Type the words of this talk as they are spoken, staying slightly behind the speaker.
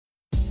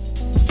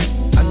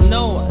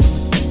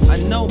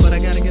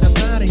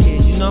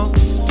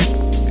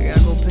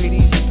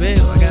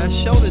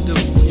show to do,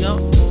 you know?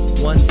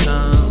 One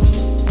time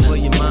for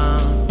your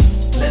mom.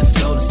 Let's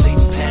go to sleep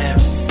in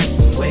Paris.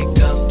 Wake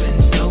up in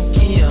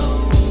Tokyo.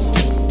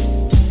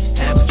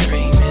 Have a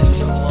dream in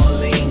New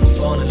Orleans.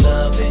 Fall in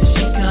love in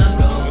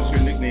Chicago. What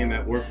your nickname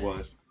at work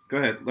was? Go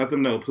ahead. Let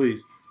them know,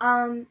 please.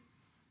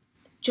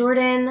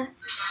 Jordan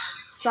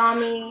saw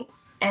me,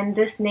 and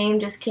this name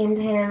just came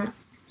to him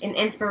in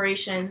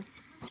inspiration.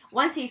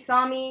 Once he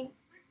saw me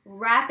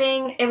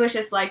rapping, it was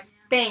just like,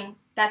 bing,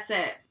 that's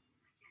it.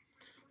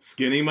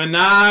 Skinny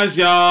Minaj,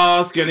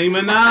 y'all. Skinny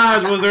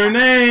Minaj was her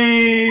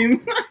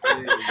name.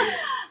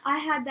 I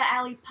had the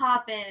alley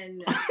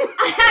poppin'.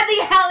 I had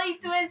the alley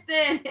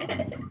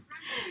twisted.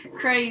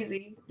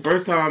 Crazy.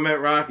 First time I met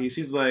Rocky,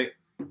 she's like,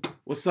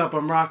 "What's up?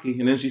 I'm Rocky."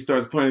 And then she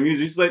starts playing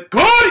music. She's like,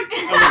 "Cody!"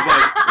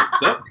 I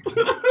was like,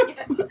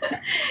 "What's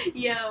up?"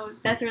 Yo,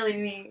 that's really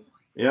me.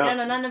 Yeah. I don't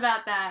know nothing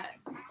about that.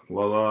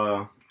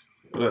 Well,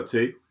 what up,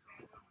 T?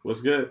 What's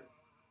good?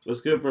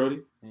 What's good, Brody?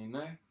 Ain't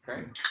nothing.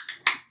 Great.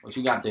 What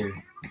you got there?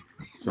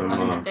 Some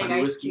Big honey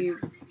ice whiskey?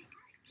 cubes.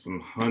 some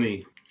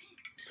honey.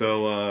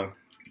 So,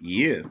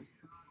 yeah.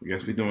 I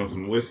guess we doing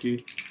some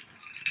whiskey.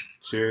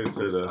 Cheers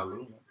to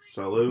the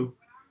salute.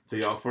 To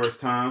y'all first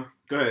time.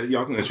 Go ahead.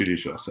 Y'all can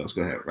introduce yourselves.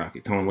 Go ahead,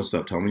 Rocky. Tell them what's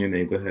up. Tell them your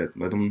name. Go ahead.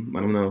 Let them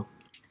know.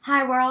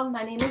 Hi, world.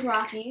 My name is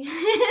Rocky.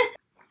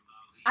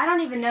 I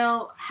don't even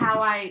know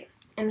how I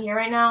am here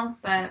right now,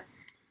 but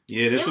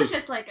Yeah, it was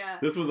just like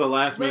this was a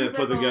last minute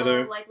put whimsical,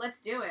 together. like, let's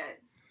do it.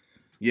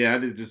 Yeah, I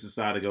did just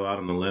decide to go out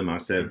on the limb. I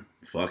said,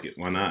 fuck it,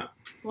 why not?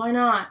 Why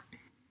not?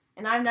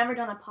 And I've never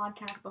done a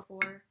podcast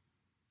before.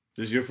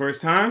 This is your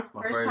first time?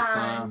 My First first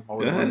time. time. Go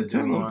ahead,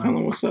 tell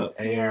them what's up.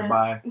 Hey, Yeah.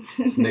 everybody.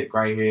 It's Nick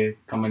right here,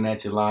 coming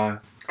at you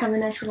live.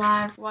 Coming at you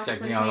live. Watching Check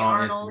some me Hey out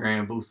on Arnold.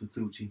 Instagram, Booster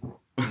Tucci.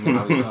 You know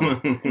how we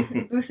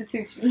coming.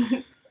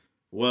 Boosatucci.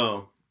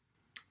 Well,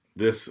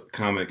 this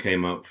comment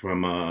came up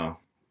from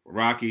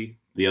Rocky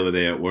the other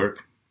day at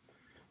work.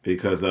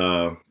 Because,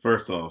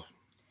 first off,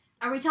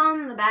 Are we telling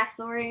them the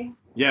backstory?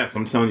 yes,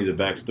 I'm telling you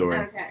the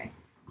backstory. Okay.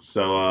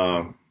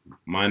 So,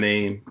 my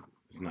name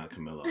is not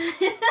Camilla.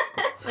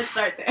 Let's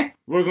start there.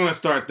 We're going to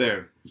start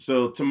there.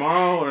 So,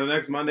 tomorrow or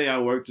next Monday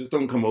at work, just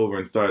don't come over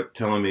and start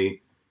telling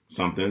me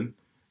something.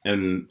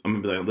 And I'm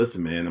going to be like,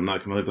 listen, man, I'm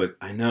not Camilla. Be like,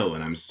 I know,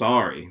 and I'm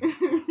sorry.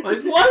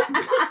 Like, what?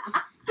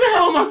 What the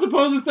hell am I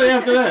supposed to say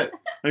after that?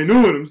 I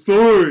know it, I'm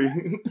sorry.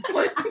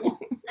 Like,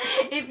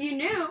 If you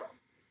knew.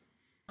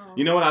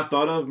 you know what I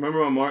thought of?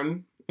 Remember on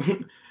Martin?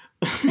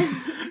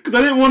 Because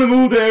I didn't want to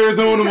move to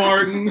Arizona,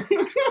 Martin.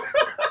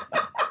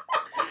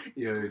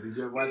 Yo, did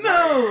you ever watch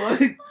No,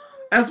 like,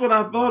 that's what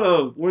I thought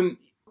of.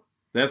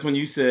 That's when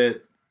you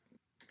said,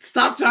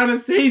 stop trying to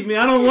save me.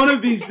 I don't want to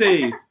be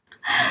saved.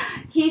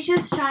 He's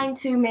just trying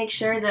to make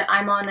sure that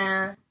I'm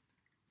on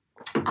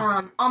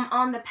I'm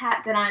on the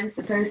path that I'm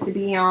supposed to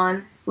be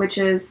on, which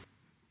is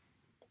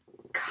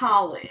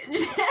college.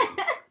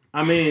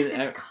 I mean,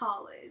 It's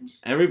college.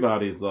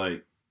 everybody's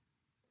like,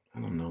 I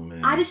don't know,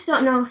 man. I just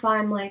don't know if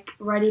I'm like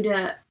ready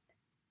to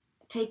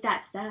take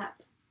that step.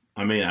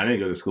 I mean, I didn't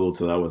go to school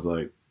till I was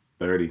like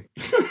 30.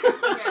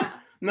 Yeah.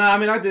 Nah, I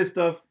mean, I did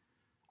stuff.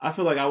 I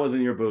feel like I was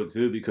in your boat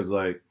too because,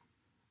 like,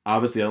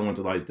 obviously I went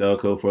to like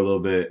Delco for a little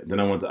bit. Then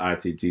I went to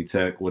ITT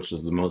Tech, which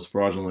was the most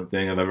fraudulent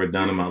thing I've ever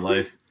done in my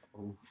life.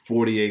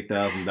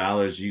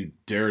 $48,000, you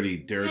dirty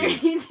Dirty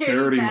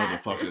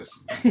motherfuckers.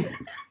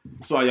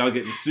 That's why y'all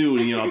getting sued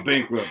and y'all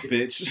bankrupt,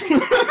 bitch.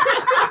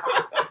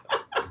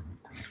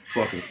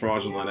 Fucking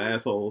fraudulent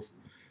assholes.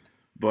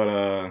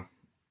 But,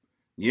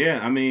 yeah,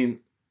 I mean,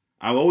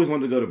 I always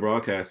wanted to go to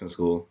broadcasting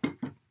school.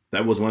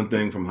 That was one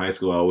thing from high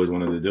school I always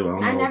wanted to do.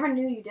 I never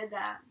knew you did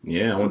that.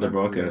 Yeah, I went to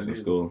broadcasting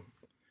school.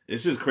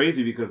 It's just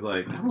crazy because,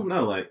 like, I don't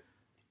know, like,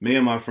 me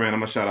and my friend, I'm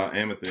going to shout out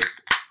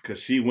Amethyst, because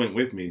she went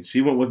with me.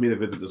 She went with me to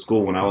visit the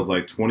school when I was,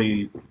 like,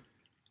 20.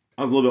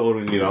 I was a little bit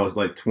older than you. I was,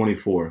 like,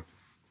 24.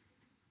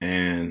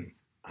 And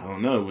I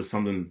don't know. It was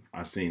something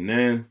I seen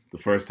then. The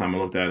first time I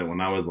looked at it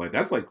when I was, like,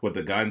 that's, like, what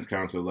the guidance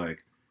counselor,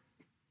 like,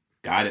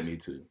 guided me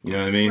to. You know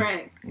what I mean?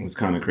 Right. It's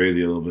kind of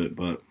crazy a little bit,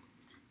 but.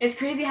 It's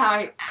crazy how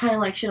I kind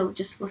of like should have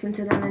just listened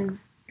to them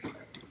and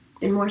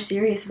been more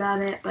serious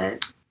about it,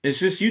 but It's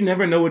just you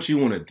never know what you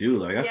want to do.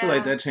 Like I feel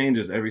like Yeah. that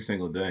changes every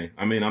single day.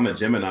 I mean, I'm a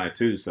Gemini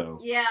too,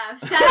 so yeah.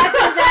 Shout out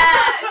to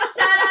that.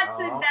 Shout out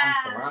to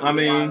that. I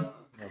mean-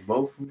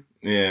 both.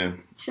 yeah.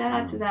 Shout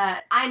out to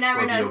that. I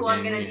never know who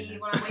I'm Scorpio gonna gang, be yeah.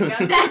 when I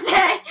wake up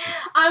that day.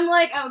 I'm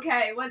like,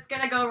 okay, what's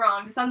gonna go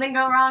wrong? Did something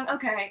go wrong?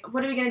 Okay,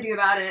 what are we gonna do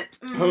about it?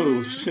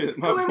 Oh shit!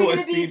 Who My are we boy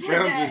gonna be Steve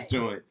Brown today? just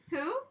joined.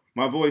 Who?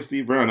 My boy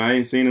Steve Brown. I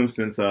ain't seen him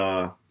since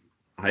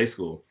high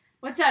school.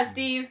 What's up,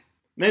 Steve?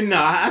 Maybe no,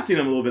 I seen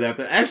him a little bit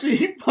after.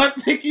 Actually, I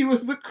think he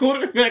was the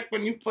quarterback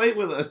when you played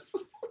with us.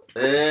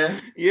 Yeah.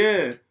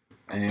 Yeah.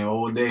 And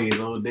old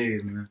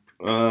days, man.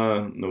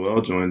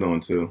 Noelle joined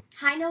on too.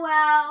 Hi,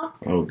 Noelle.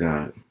 Oh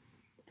God,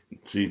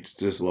 she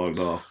just logged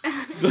off.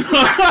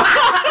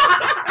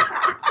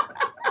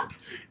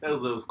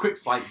 Those quick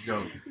swipe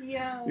jokes.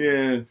 Yeah.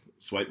 Yeah,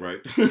 swipe right.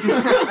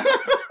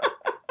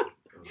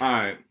 All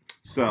right.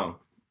 So,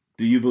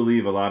 do you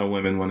believe a lot of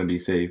women want to be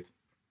saved?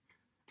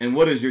 And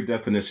what is your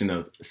definition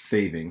of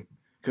saving?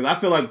 Because I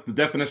feel like the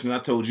definition I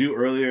told you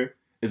earlier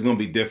is going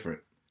to be different.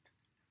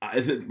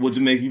 Would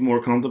it make you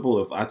more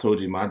comfortable if I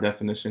told you my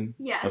definition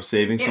Yes, of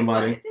saving it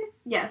somebody? would.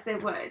 Yes,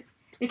 it would.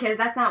 Because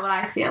that's not what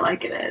I feel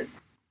like it is.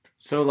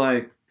 So,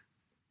 like,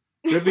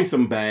 there'd be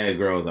some bad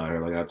girls out here,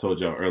 like I told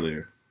y'all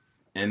earlier.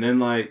 And then,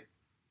 like,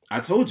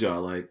 I told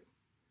y'all, like,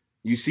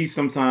 you see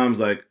sometimes,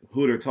 like,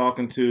 who they're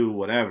talking to,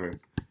 whatever.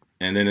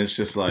 And then it's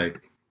just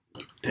like,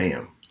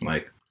 damn.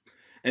 Like,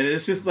 and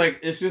it's just,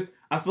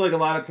 I feel like a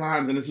lot of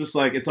times, and it's just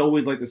like, it's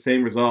always like the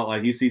same result.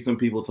 Like, you see some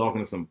people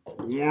talking to some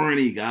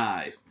corny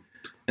guys.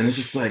 And it's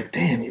just like,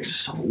 damn, you're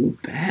so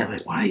bad.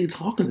 Like, why are you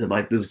talking to,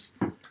 like, this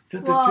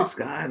 5th or 6th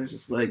guy? And it's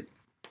just like,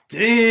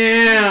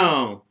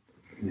 damn.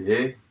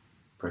 Yeah.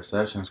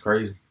 Perception's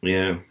crazy.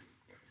 Yeah.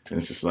 And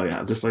it's just like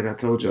I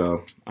told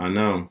y'all. I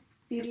know.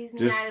 Beauty's in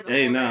Just, the eye of the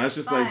hey, beholder, no, it's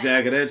just but like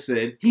Jagged Edge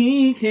said,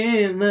 he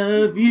can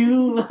love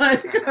you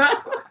like...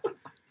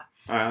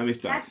 All right, let me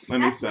stop.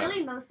 That's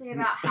really mostly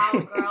about how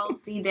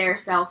girls see their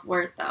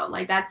self-worth, though.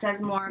 Like, that says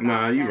more about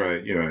Nah, you're them.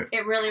 right. You're right.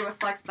 It really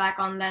reflects back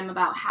on them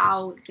about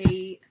how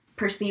they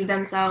perceive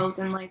themselves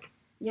and, like,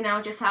 you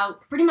know, just how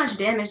pretty much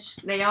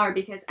damaged they are,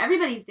 because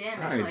everybody's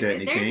damaged. All right, like,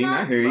 Destiny there's Kane.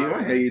 not, I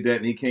hear you,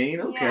 Destiny Kane.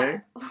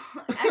 Okay. Yeah.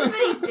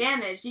 Everybody's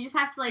damaged. You just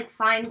have to, like,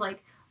 find,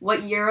 like,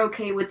 what you're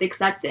okay with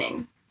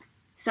accepting.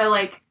 So,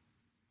 like,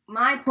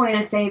 my point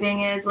of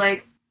saving is,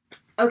 like,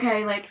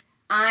 okay, like,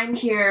 I'm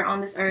here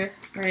on this earth,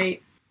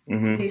 right,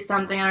 to do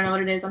something. I don't know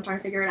what it is. I'm trying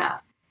to figure it out.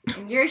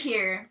 And you're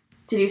here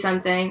to do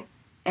something,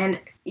 and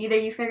either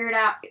you figure it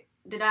out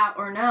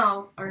or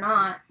no, or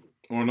not.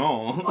 Or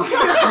no. Or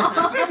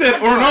no. She said,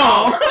 or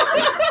no.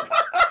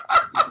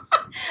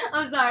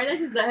 I'm sorry, that's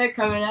just the hook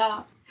coming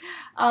out.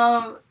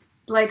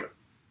 Like,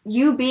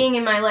 you being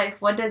in my life,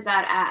 what does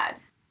that add?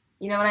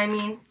 You know what I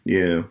mean?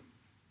 Yeah.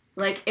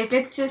 Like, if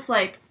it's just,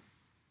 like,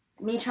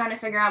 me trying to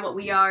figure out what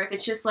we are, if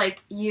it's just, like,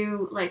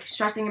 you, like,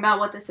 stressing about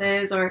what this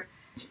is, or,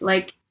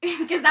 like,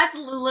 because that's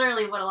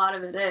literally what a lot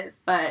of it is,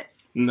 but...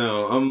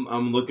 No,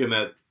 I'm looking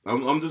at...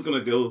 I'm just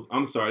going to go...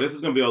 I'm sorry, this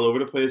is going to be all over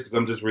the place, because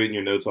I'm just reading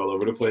your notes all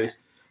over the place.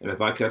 And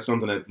if I catch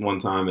something at one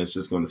time, it's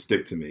just going to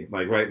stick to me.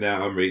 Like, right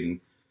now, I'm reading,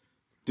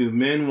 do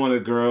men want a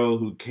girl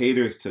who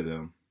caters to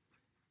them?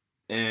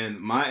 And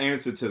my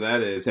answer to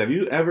that is, have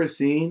you ever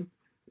seen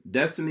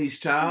Destiny's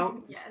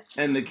Child Yes.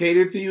 and the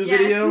Cater to You Yes.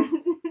 video?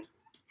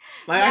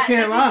 Like, Yeah, I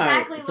can't that's lie.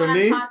 exactly For what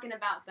me, I'm talking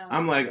about, though.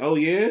 I'm like, oh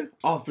yeah?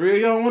 All 3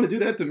 of y'all want to do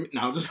that to me?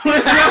 No, I'm just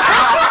playing.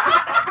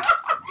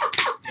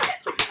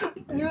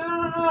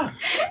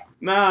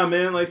 Nah,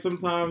 man, like,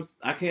 sometimes,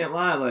 I can't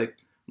lie, like,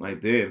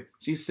 damn,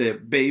 she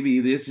said, baby,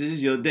 this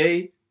is your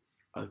day.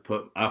 I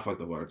fucked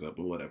the words up,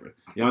 but whatever.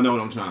 Y'all know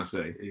what I'm trying to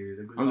say.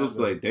 I'm just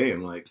like,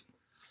 damn, like,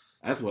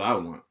 that's what I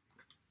want.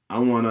 I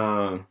want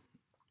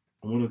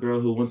a girl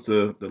who wants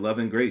the love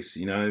and grace,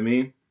 you know what I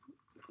mean?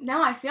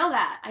 No, I feel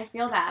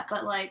that,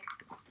 but, like,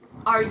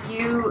 are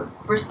you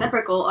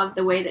reciprocal of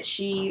the way that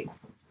she,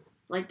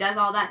 like, does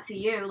all that to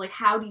you? Like,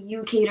 how do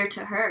you cater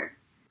to her?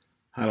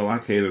 How do I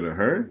cater to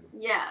her?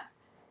 Yeah.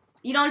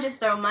 You don't just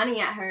throw money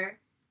at her.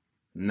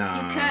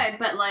 Nah. You could,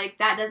 but, like,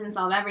 that doesn't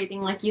solve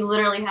everything. Like, you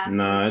literally have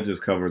Nah, to... it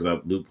just covers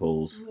up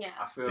loopholes. Yeah.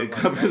 I feel It like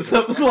covers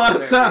that's up a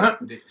lot of time.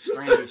 The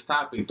strangest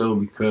topic, though,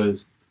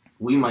 because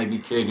we might be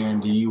catering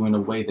to you in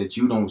a way that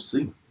you don't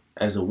see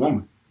as a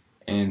woman.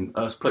 And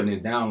us putting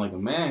it down like a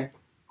man,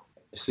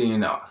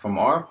 seeing from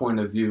our point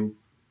of view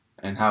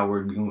and how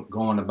we're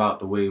going about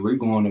the way we're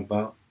going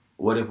about,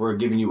 what if we're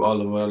giving you all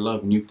of our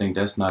love and you think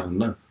that's not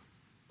enough?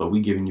 But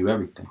we giving you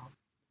everything.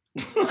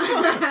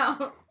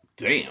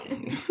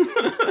 Damn.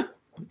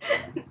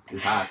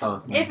 It's how I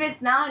thought, man. If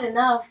it's not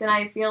enough, then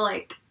I feel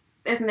like,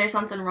 isn't there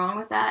something wrong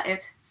with that?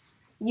 If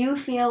you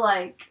feel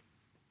like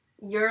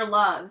you're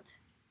loved,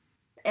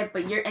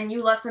 but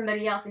you love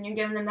somebody else and you're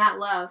giving them that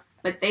love,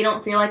 but they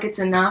don't feel like it's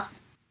enough.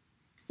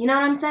 You know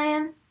what I'm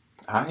saying?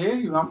 I hear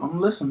you. I'm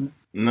listening.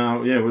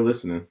 No, yeah, we're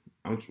listening.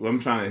 I'm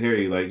trying to hear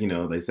you, like, you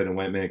know, they said in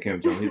White Man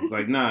Camp Jones. He's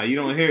like, nah, you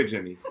don't hear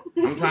Jimmy.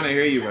 I'm trying to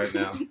hear you right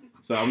now.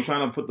 So I'm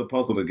trying to put the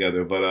puzzle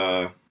together, but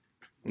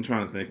I'm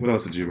trying to think. What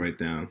else did you write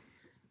down?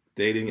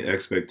 Dating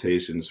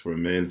expectations for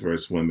men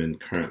versus women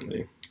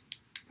currently.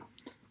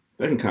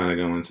 That can kind of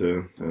go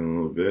into a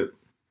little bit.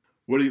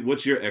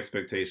 What's your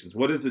expectations?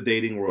 What is the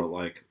dating world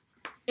like?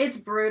 It's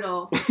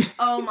brutal.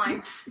 Oh my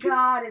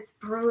god, it's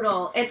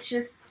brutal. It's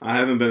just... I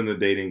haven't been in the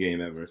dating game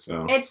ever,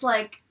 so... It's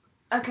like,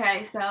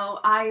 okay, so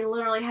I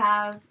literally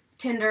have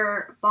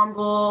Tinder,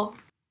 Bumble.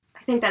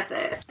 I think that's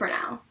it for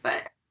now,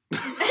 but...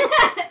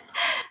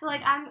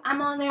 like,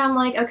 I'm on there, I'm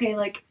like, okay,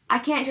 like, I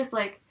can't just,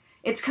 like,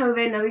 it's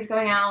COVID, nobody's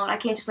going out, I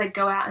can't just, like,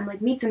 go out and,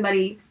 like, meet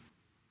somebody.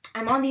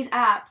 I'm on these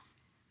apps,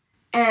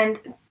 and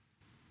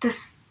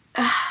this...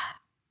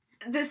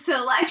 the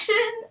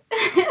selection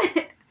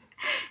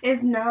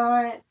is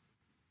not...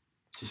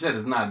 She said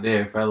it's not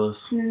there,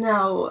 fellas.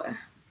 No.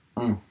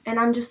 Mm. And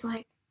I'm just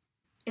like,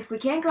 if we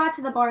can't go out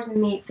to the bars and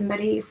meet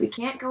somebody, if we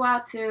can't go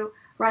out to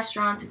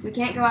restaurants, if we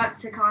can't go out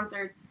to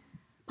concerts,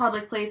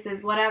 public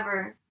places,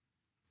 whatever,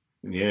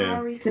 how Yeah.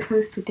 are we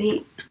supposed to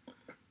date?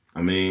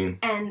 I mean...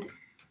 And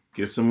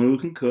get someone who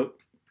can cook.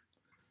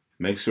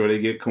 Make sure they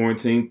get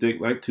quarantine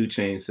thick, like 2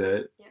 Chainz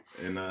said. Yes.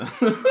 And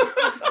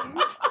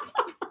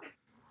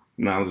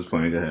no, I'm just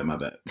playing. Go ahead, my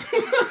bad.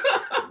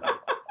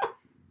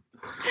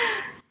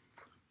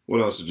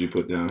 What else did you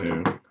put down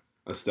here?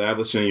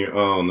 Establishing your.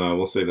 Oh no,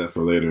 we'll save that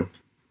for later.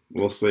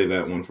 We'll save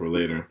that one for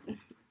later.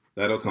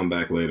 That'll come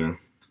back later.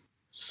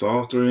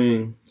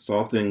 Softening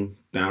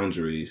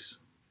boundaries,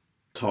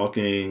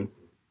 talking,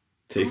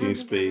 taking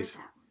space.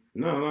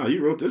 No,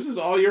 you wrote. This is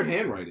all your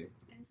handwriting.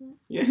 Is it?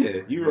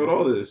 Yeah, you wrote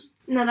all this.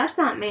 No, that's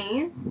not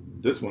me.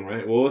 This one,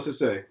 right? Well, what's it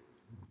say?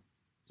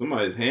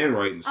 Somebody's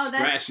handwriting Oh,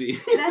 that's- scratchy.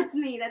 That's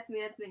me. That's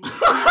me. That's me.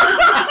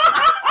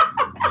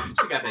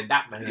 She got that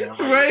doctor hand.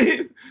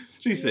 Right?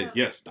 She said,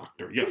 Yeah. yes,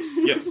 doctor.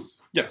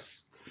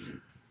 Yes.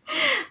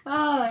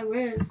 Oh, I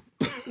wish.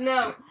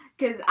 No,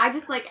 because I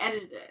just like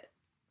edited it.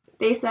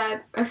 They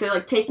said,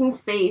 like taking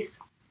space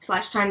 /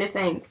 time to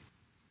think,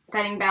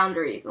 setting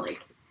boundaries.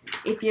 Like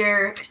if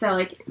you're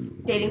like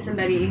dating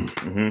somebody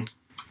Mm-hmm.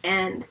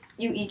 and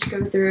you each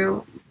go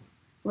through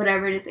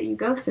whatever it is that you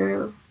go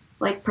through,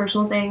 like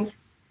personal things,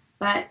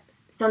 but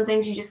some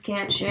things you just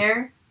can't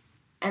share,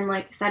 and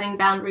like setting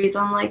boundaries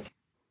on like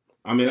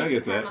I mean, I taking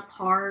get time that.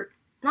 apart,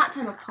 not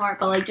time apart,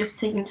 but like just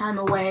taking time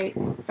away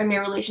from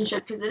your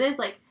relationship, because it is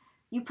like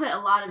you put a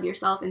lot of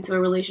yourself into a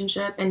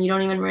relationship and you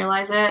don't even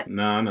realize it.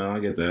 No, I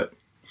get that.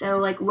 So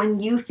like when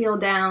you feel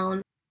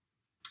down,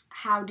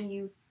 how do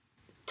you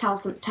tell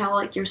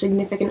like your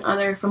significant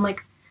other from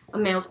like a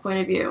male's point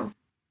of view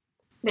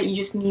that you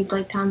just need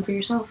like time for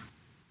yourself?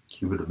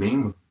 Keep it a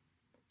beam.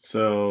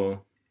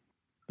 So,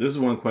 this is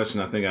one question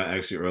I think I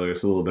asked you earlier.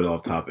 It's a little bit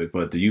off topic,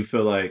 but do you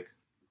feel like,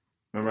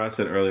 remember I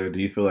said earlier,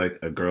 do you feel like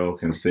a girl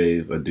can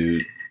save a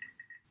dude?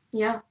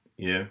 Yeah.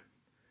 Yeah.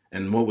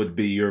 And what would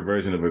be your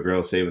version of a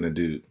girl saving a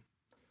dude?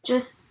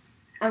 Just,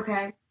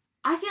 okay.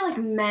 I feel like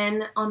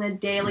men on a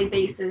daily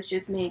basis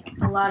just make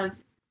a lot of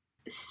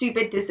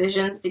stupid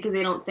decisions because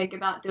they don't think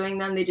about doing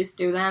them. They just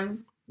do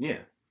them. Yeah.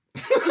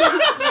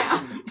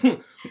 Yeah.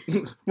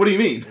 What do you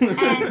mean?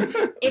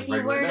 And if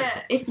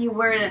Right you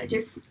were to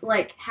just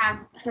like have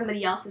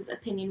somebody else's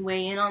opinion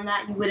weigh in on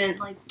that, you wouldn't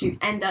like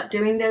end up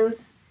doing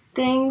those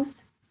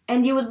things,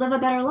 and you would live a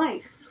better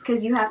life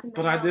because you have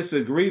somebody But I else.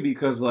 disagree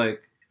because,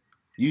 like,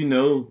 you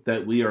know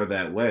that we are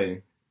that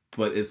way.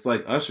 But it's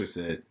like Usher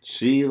said,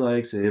 she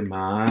likes it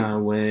my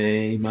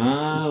way,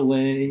 my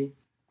way,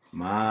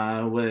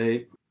 my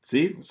way.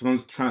 See? That's what I'm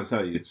trying to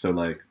tell you. So,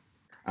 like,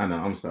 I know,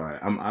 I'm sorry.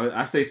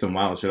 I say some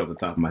wild shit off the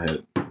top of my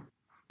head.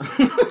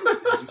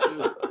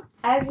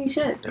 As you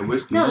should. That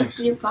whiskey No, mix.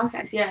 it's your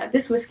podcast. Yeah,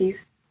 this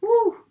whiskey's.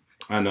 Woo!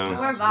 I know.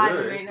 We're That's vibing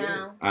good, right that's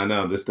now. I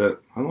know.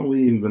 How long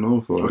we even been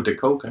on for? With the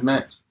coke and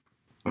that.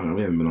 I don't know,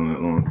 we haven't been on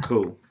that long.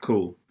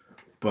 Cool.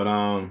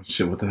 But,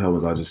 shit, what the hell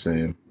was I just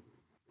saying?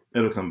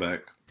 It'll come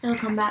back. It'll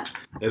come back.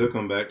 It'll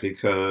come back I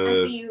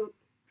because... see you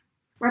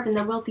repping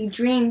the Wealthy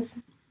Dreams.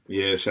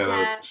 Yeah, shout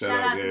out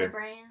shout out to Gary. the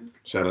brand.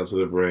 Shout out to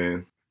the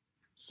brand.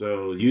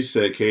 So you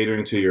said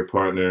catering to your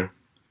partner,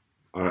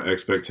 are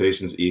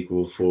expectations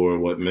equal for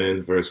what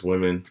men versus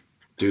women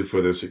do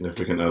for their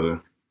significant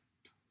other?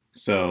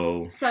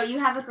 So So you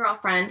have a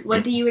girlfriend.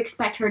 What do you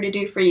expect her to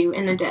do for you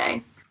in a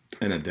day?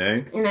 in a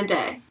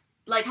day,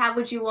 Like, how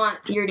would you want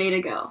your day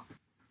to go?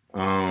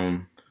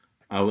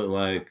 I would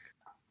like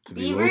to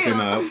be Be woken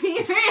real. up.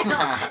 Be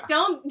real.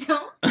 Don't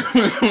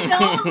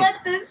let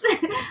this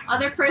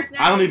other person.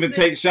 I don't even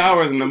take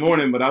showers in the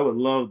morning, but I would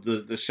love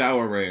the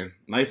shower rain,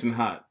 nice and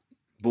hot,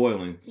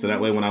 boiling, so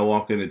that way when I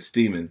walk in, it's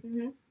steaming.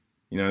 Mm-hmm.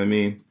 You know what I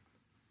mean?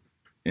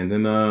 And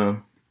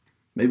then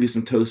maybe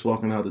some toast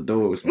walking out the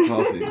door with some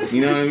coffee.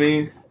 You know what I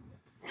mean?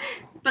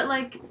 But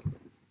like,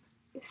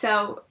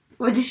 so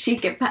what does she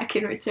get back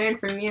in return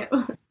from you?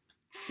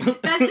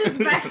 That's just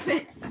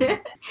breakfast.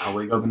 I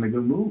wake up in a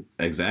good mood.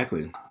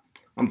 Exactly.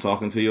 I'm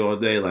talking to you all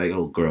day like,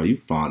 oh, girl, you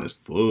fine as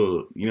fuck.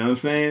 You know what I'm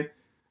saying?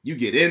 You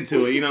get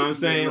into it. You know what I'm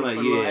saying? Like,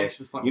 yeah.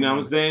 You know what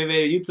I'm saying,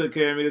 baby? You took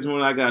care of me this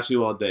morning. I got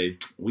you all day.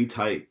 We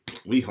tight.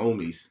 We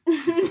homies.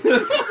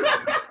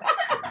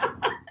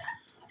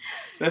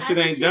 That shit As it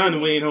ain't should done. be.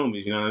 We ain't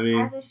homies. You know what I mean?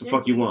 As it The should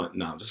fuck you be. want?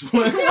 No, just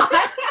What?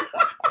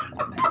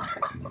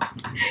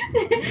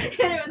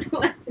 Hit her with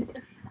what?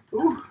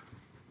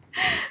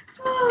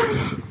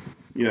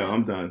 Yeah,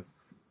 I'm done.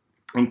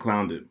 I'm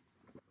clowned.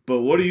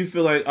 But what do you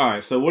feel like? All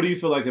right, so what do you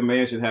feel like a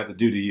man should have to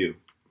do to you?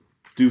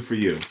 Do for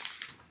you?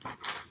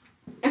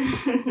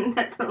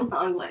 That's a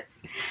long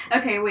list.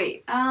 Okay,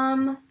 wait.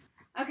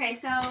 Okay,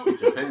 so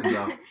Depends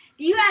on.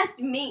 you asked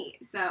me,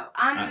 so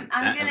I'm gonna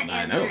I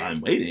answer. know. I'm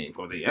waiting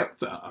for the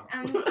answer.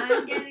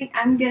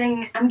 I'm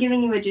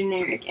giving you a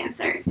generic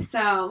answer.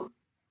 So,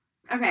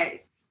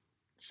 okay,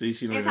 See,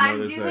 she don't if even know I'm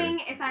this doing, thing.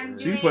 if I'm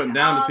She doing, putting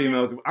down the all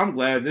female. I'm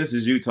glad this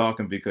is you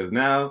talking because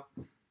now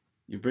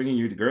you're bringing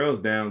your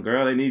girls down.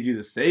 Girl, they need you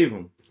to save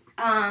them.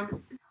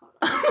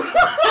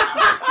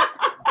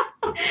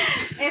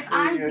 If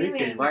I'm Yeah, you doing,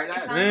 came right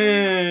out. if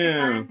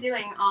Damn. I'm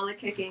doing all the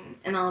cooking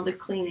and all the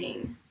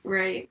cleaning,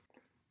 right?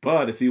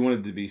 But if you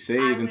wanted to be I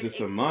saved would into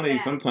some money,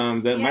 expect-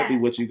 sometimes that might be yeah.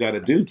 what you got to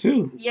do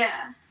too.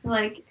 Yeah,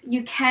 like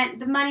you can't.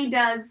 The money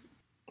does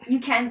you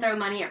can throw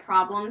money at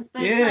problems,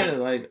 but yeah, it's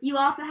like you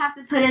also have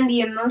to put in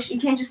the emotion.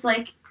 You can't just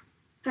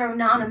throw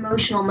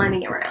non-emotional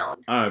money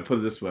around. all right, put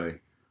it this way: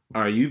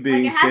 are you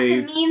being It has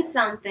saved? to mean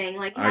something.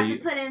 You Are have you-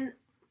 to put in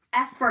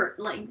effort,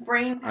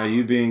 brain power. Are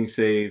you being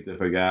saved if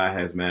a guy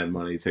has mad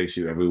money, takes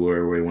you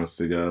everywhere where he wants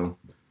to go?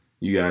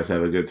 You guys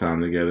have a good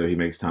time together. He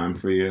makes time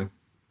for you.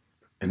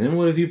 And then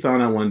what if you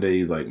found out one day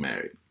he's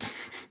married?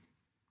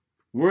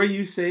 Were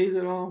you saved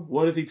at all?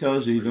 What if he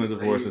tells you he's going to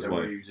divorce his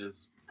wife? You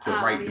just put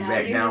right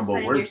back you're down, just but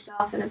putting worse.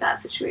 yourself in a bad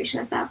situation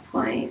at that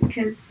point,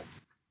 because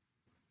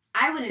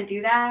I wouldn't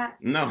do that.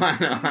 No,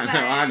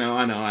 I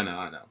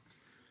know.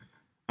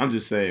 I'm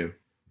just saying.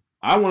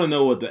 I want to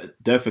know what the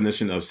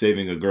definition of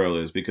saving a girl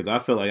is, because I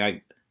feel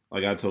like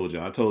I told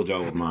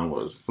y'all what mine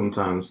was.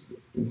 Sometimes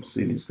you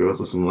see these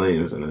girls with some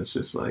lames, and it's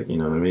just you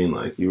know what I mean?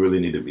 You really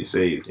need to be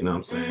saved, you know what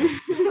I'm saying?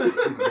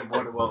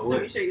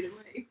 Let me show you the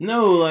way.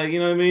 No, you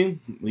know what I mean?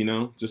 You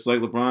know, just like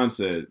LeBron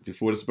said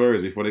before the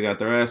Spurs, before they got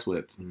their ass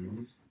whipped.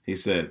 Mm-hmm. He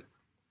said,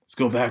 let's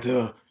go back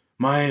to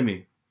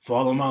Miami,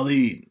 follow my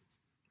lead.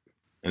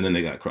 And then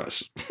they got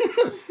crushed.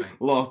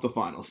 Lost the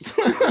finals.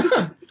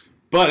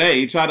 But hey,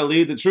 he tried to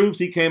lead the troops.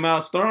 He came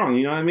out strong,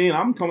 you know what I mean?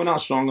 I'm coming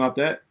out strong off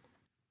that.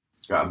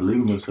 Gotta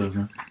believe in yourself,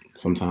 man.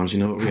 Sometimes you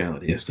know what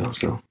reality is,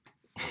 so.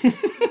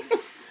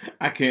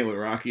 I can't with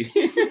Rocky.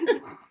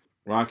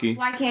 Rocky.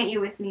 Why can't you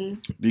with me?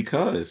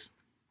 Because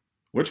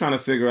we're trying to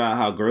figure out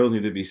how girls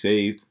need to be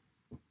saved,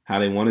 how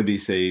they want to be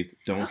saved.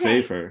 Don't Okay.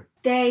 save her.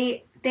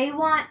 They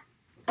want.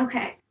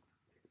 Okay.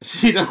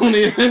 She don't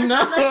even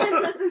know.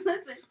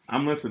 Listen.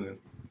 I'm listening.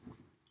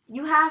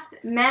 You have to.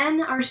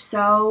 Men are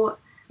so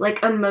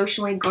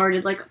emotionally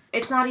guarded.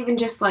 It's not even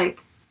just I'm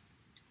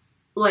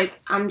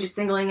just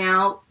singling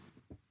out.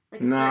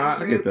 A Nah,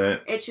 certain I get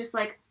group. that. It's just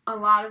a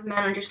lot of men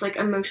are just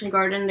emotionally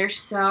guarded, and they're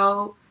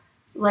so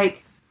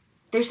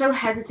they're so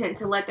hesitant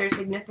to let their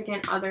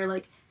significant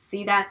other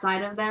see that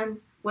side of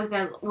them with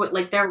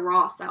their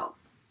raw self.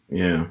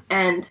 Yeah.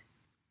 And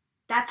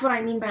that's what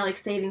I mean by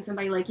saving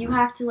somebody. You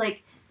have to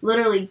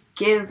literally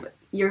give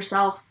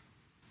yourself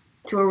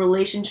to a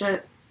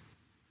relationship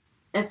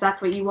if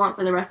that's what you want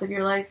for the rest of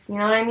your life. You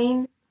know what I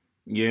mean?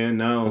 Yeah,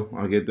 no,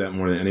 I get that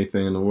more than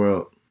anything in the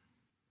world.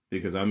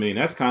 Because, I mean,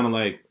 that's kind of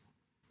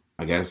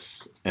I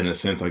guess, in a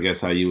sense,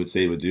 how you would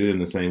save a dude in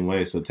the same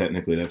way. So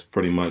technically, that's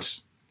pretty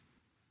much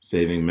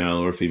saving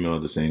male or female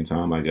at the same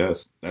time, I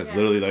guess. That's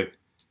literally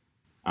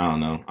I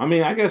don't know. I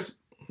mean, I guess,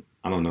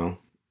 I don't know.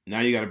 Now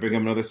you got to bring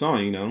up another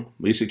song, you know.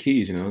 Alicia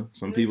Keys, you know.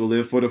 Some people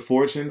live for the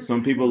fortune.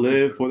 Some people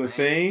live for the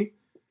fame.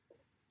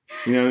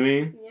 You know what I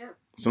mean? Yep.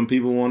 Some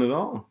people want it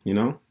all, you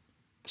know.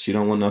 She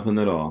don't want nothing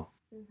at all.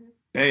 Mm-hmm.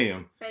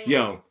 Bam.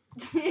 Yo,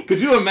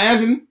 could you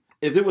imagine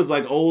if it was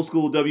old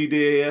school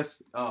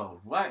WDAS? Oh,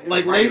 what?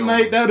 Late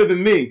night, that would have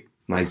been me.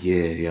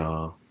 Yeah,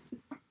 y'all.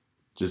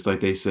 Just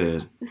like they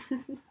said.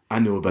 I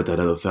knew about that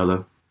other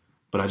fella,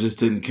 but I just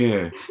didn't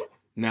care.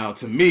 Now,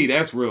 to me,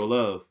 that's real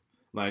love.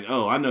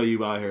 Oh, I know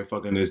you out here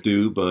fucking this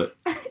dude, but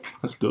I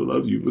still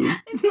love you, boo.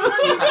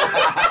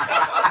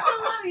 I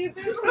still love you,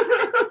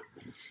 boo.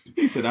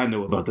 He said, I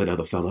know about that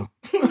other fella.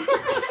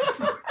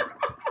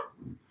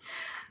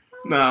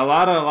 Nah, a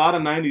lot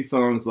of 90s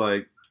songs,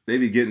 they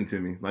be getting to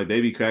me.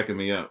 They be cracking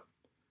me up.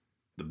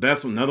 The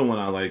best one, another one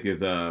I like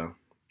is, In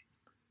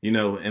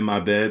My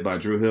Bed by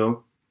Drew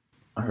Hill.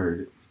 I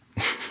heard it.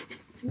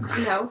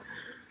 No.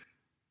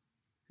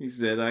 He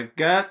said, I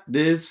got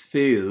this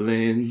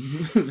feeling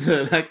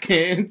that I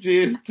can't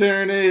just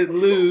turn it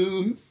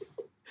loose.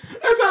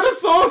 That's how the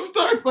song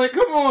starts.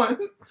 Come on.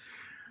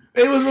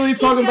 They was really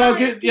talking about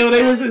getting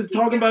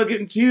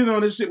cheated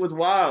on. This shit was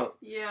wild.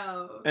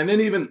 Yo. And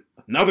then even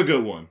another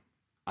good one.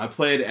 I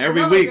play it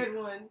every Another week. Good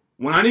one.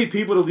 When I need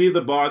people to leave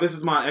the bar, this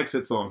is my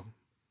exit song.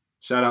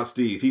 Shout out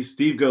Steve.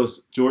 Steve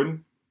goes,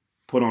 Jordan,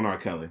 put on R.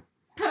 Kelly.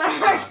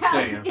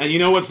 Damn. And you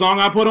know what song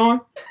I put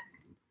on?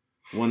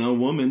 When a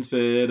woman's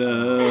fed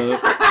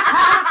up.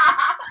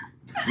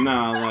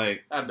 Nah,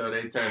 I know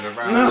they turned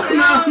around.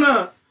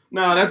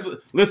 No, that's...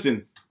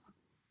 Listen,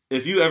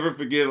 if you ever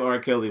forgive R.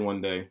 Kelly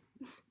one day,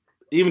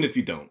 even if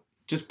you don't,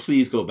 just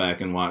please go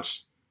back and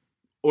watch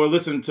or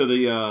listen to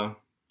the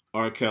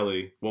R.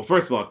 Kelly. Well,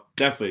 first of all,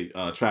 definitely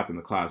Trapped in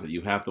the Closet.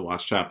 You have to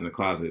watch Trapped in the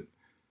Closet.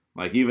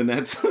 Even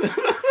that's...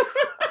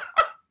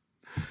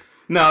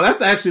 No,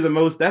 that's actually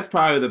that's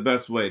probably the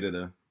best way to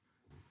the...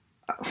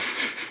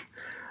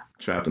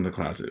 Trapped in the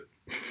Closet.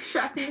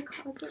 Trapped in the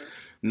Closet.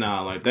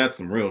 Nah, that's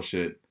some real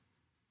shit.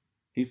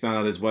 He found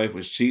out his wife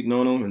was cheating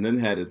on him and then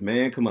had his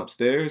man come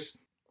upstairs.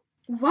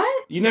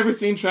 What? You never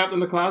seen Trapped in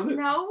the Closet?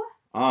 No.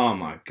 Oh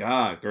my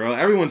God, girl.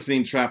 Everyone's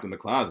seen Trapped in the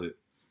Closet.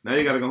 Now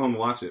you gotta go home and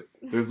watch it.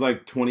 There's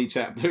 20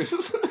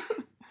 chapters.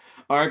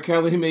 R.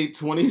 Kelly made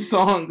 20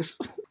 songs.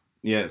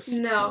 Yes.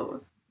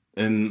 No.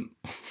 And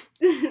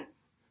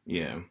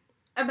yeah.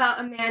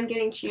 About a man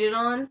getting cheated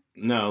on?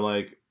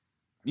 No,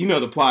 you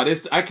know the plot.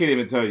 I can't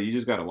even tell you. You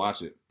just gotta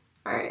watch it.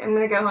 Alright, I'm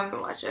gonna go home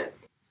and watch it.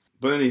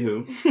 But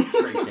anywho.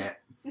 Straight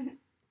cat.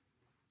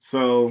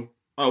 So,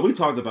 we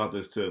talked about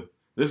this too.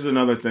 This is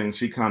another thing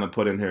she kind of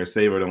put in here,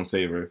 save her, don't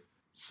save her.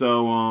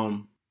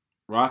 So,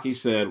 Rocky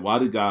said, why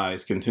do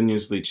guys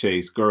continuously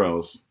chase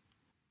girls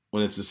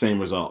when it's the same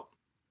result?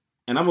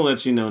 And I'm going to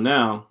let you know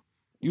now,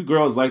 you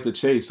girls like to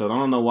chase, so I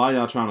don't know why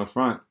y'all trying to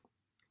front.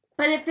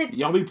 But if it's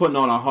Y'all be putting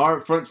on a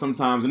hard front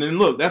sometimes, and then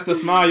look, that's the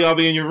smile y'all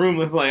be in your room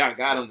with, like, I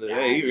got him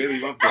today. He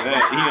really went for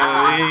that. You know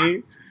what I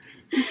mean?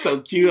 He's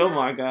so cute. Oh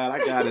my God,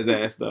 I got his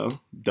ass though,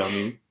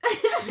 dummy.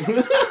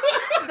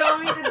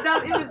 dummy,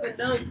 it was a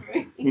dummy for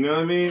me. You know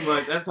what I mean?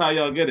 Like that's how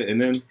y'all get it,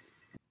 and then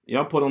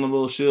y'all put on a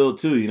little shield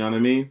too. You know what I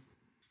mean?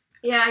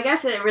 Yeah, I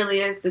guess it really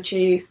is the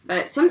chase,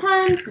 but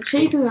sometimes the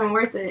chase isn't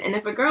worth it. And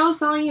if a girl's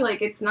telling you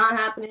like it's not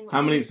happening,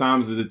 How many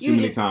times is it too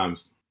many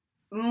times?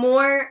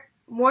 More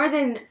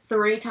than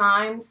 3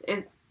 times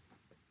is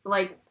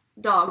like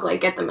dog. Like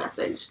get the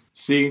message.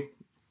 See,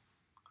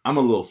 I'm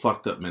a little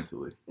fucked up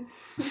mentally.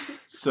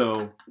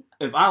 So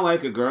if I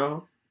like a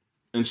girl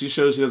and she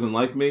shows she doesn't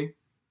like me,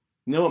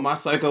 you know what my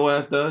psycho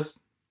ass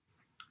does?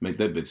 Make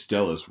that bitch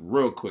jealous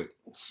real quick.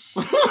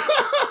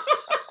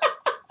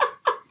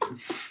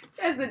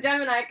 That's the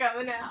Gemini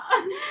coming out.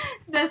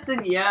 That's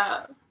the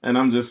yeah. And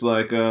I'm just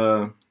like,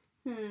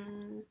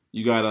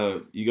 you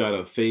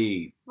gotta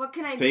fade. What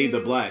can I Fade do?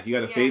 the black. You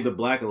gotta fade the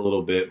black a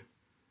little bit.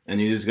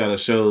 And you just gotta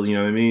show, you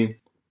know what I mean?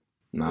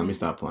 Nah, let me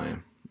stop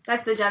playing.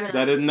 That's the Gemini.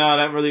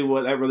 That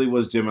really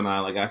was Gemini.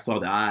 Like I saw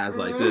the eyes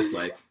like this,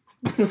 like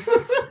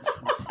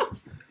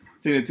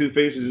seeing the two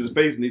faces just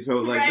facing each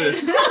other like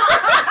this.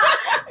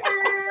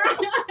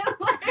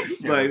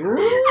 It's like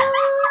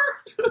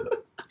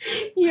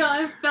yo,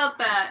 I felt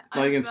that.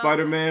 Like in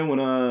Spider-Man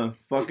when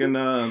fucking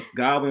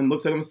Goblin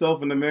looks at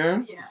himself in the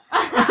mirror. Yeah.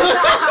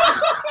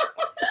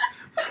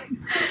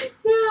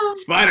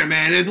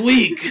 Spider-Man is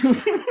weak. He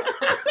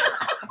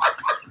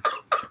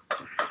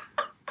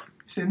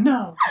said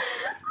no.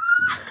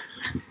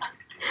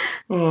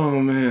 Oh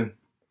man,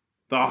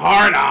 the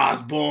Hard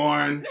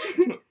Osborn.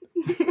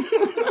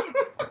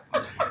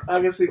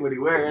 I can see what he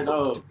wearing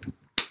though.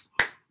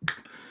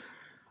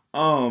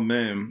 Oh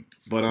man,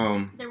 but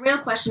The real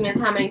question is,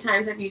 how many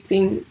times have you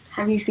seen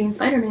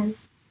Spider-Man?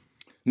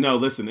 No,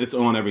 listen, it's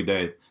on every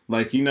day.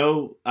 Like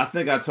I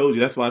think I told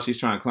you that's why she's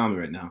trying to clown me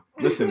right now.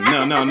 Listen,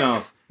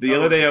 no. The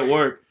other day at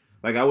work,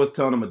 like I was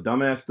telling him a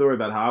dumbass story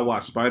about how I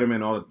watch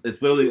Spider-Man.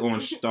 It's literally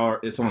on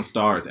It's on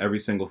Stars every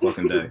single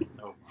fucking day.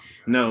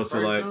 No, so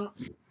like,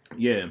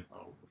 yeah.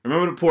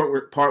 Remember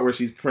the part where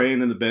she's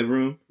praying in the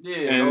bedroom?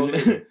 Yeah.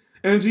 And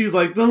and she's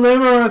like,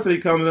 deliver us, and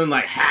he comes in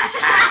like, ha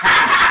ha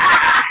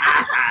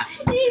ha ha.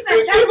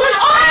 And she's like,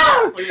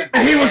 oh!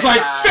 And he was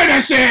like,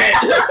 finish it.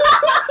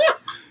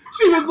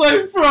 She was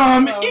like,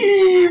 from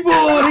evil,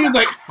 and he was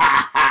like,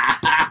 ha ha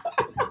ha.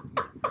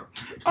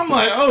 I'm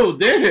like, oh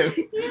damn,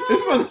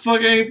 this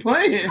motherfucker ain't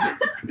playing.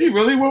 He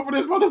really went for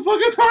this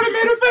motherfucker's heart and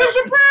made him finish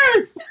your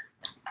prayers.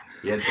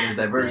 You had to finish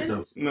that verse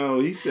though.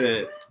 No, he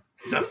said,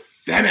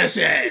 finish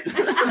it.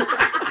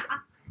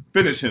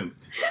 Finish him.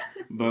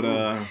 But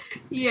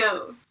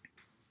Yo.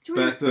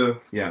 back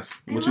to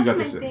yes. What you got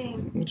to say?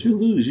 Thing. What you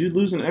lose? You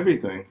losing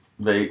everything.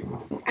 Vape.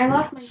 I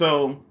lost my.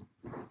 So,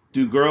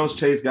 do girls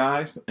chase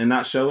guys and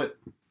not show it?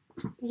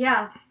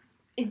 Yeah.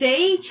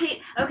 They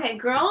chase. Okay,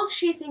 girls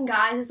chasing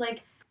guys is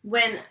like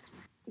when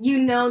you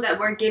know that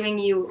we're giving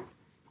you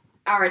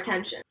our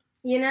attention.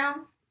 You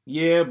know?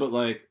 Yeah, but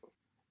like,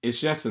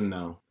 it's yes and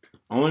no.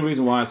 Only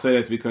reason why I say that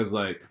is because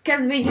like.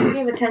 Because we just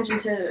give attention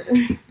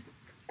to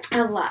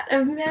a lot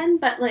of men,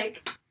 but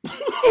like. What?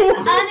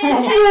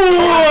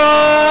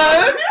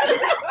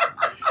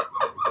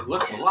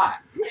 What's a lot?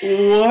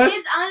 What?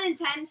 It's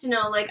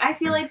unintentional. Like I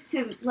feel like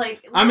to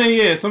like. I mean,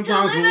 yeah.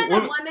 Sometimes to live as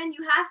a woman,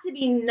 you have to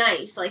be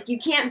nice. Like you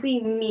can't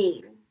be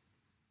mean.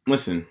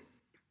 Listen.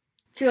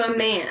 To a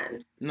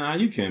man. Nah,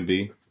 you can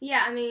be.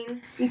 Yeah, I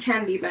mean, you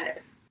can be,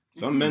 but.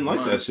 Some men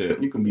like that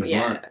shit. You can be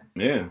blunt.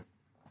 Yeah.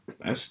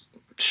 That's.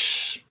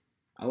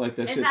 I like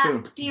that shit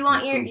too. Do you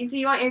want your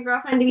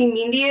girlfriend to be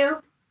mean to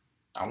you?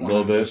 I want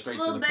to go straight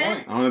to the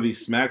point. I want to be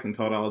smacked and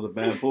told I was a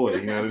bad boy.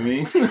 You know what I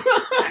mean?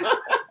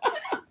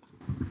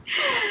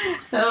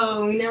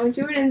 Oh, we know what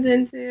Jordan's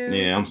into.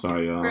 Yeah, I'm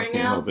sorry, y'all. I can't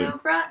help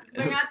it. Bring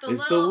out the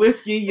it's little... the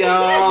whiskey, y'all.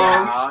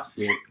 Ah,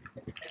 shit.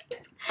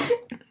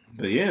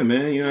 But yeah,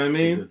 man, you know what I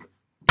mean?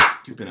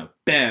 You've been a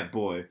bad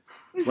boy.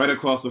 Right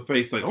across the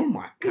face, like, oh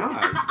my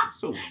God,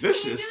 so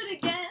vicious. Can you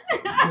do it again?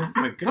 Oh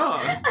my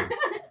God.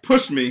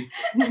 Push me.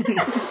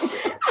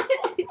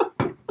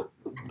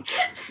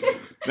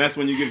 That's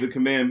when you give the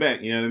command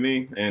back, you know what I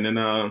mean? And then,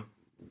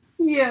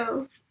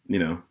 Yo. you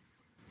know.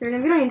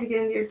 Jordan, we don't need to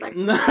get into your sex.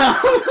 No.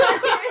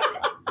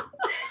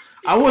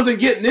 I wasn't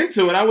getting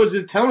into it. I was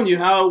just telling you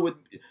how it would.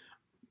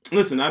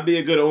 Listen, I'd be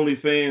a good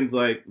OnlyFans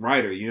like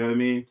writer. You know what I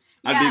mean?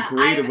 I'd be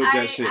creative with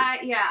that shit.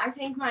 I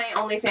think my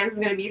OnlyFans is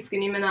gonna be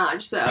Skinny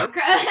Minaj. So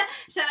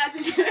shout out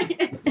to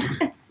Jordan.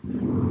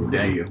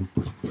 Damn.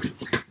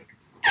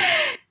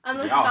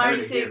 Unless it's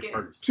already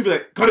taken. She'd be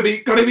like,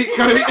 Cardi B.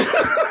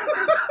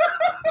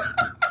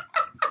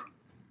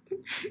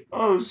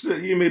 Oh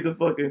shit! You made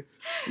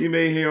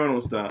Here On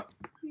stop.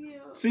 Yeah.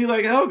 See,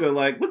 like Helga,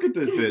 like look at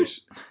this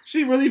bitch.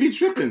 She really be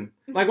tripping.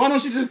 Like, why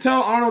don't she just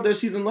tell Arnold that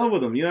she's in love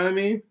with him? You know what I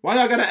mean? Why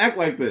y'all gotta act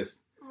like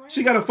this?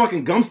 She got a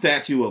fucking gum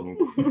statue of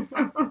him.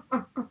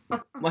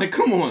 Like,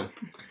 come on.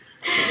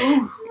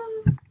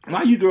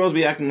 Why you girls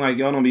be acting like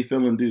y'all don't be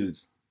feeling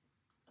dudes?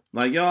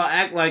 Like, y'all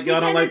act like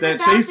y'all don't like that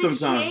chase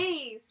sometimes.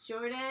 Chase,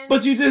 Jordan.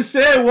 But you just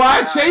said,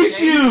 why chase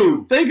chase you?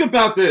 you. Think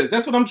about this.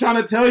 That's what I'm trying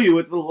to tell you.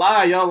 It's a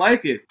lie. Y'all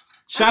like it.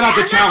 Shout out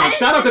the challenge.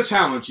 Shout out the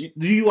challenge.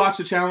 Do you watch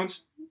the challenge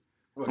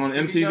on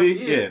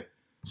MTV? Yeah.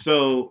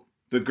 So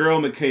the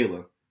girl,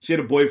 Michaela, she had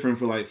a boyfriend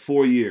for like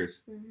 4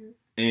 years. Mm-hmm.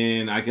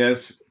 And I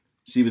guess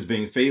she was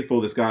being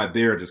faithful. This guy,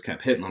 Bear, just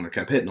kept hitting on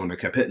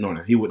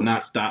her. He would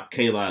not stop.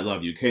 Kayla, I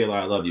love you. Kayla,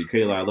 I love you.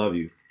 Kayla, I love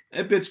you.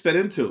 That bitch fed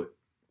into it.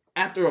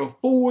 After a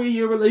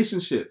 4-year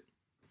relationship.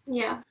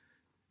 Yeah.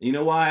 You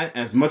know why?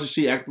 As much as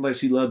she acted like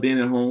she loved being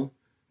at home,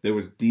 there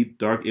was deep,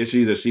 dark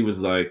issues that she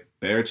was like,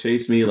 Bear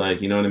chased me.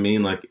 Like, you know what I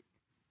mean? Like,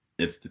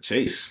 it's the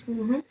chase.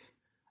 Mm-hmm.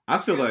 I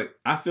feel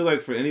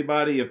like for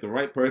anybody, if the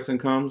right person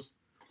comes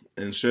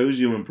and shows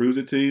you and proves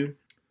it to you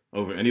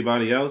over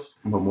anybody else.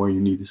 What more you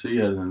need to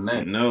see other than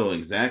that? No,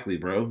 exactly,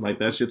 bro. Like,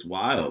 that shit's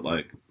wild.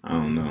 Like, I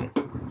don't know.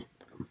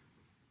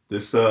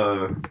 This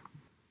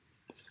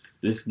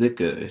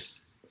liquor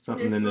is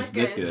something in this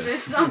liquor.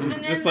 There's something in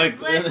It's this like,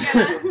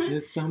 liquor.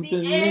 there's something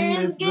The air in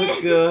is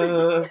this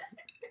good.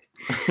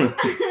 liquor.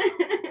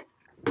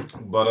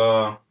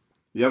 But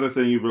the other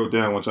thing you wrote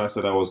down, which I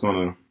said I was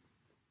gonna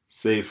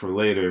save for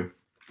later.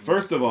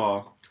 First of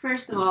all,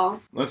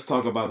 let's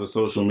talk about the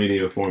social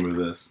media form of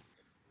this,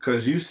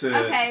 because you said.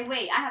 Okay,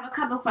 wait. I have a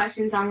couple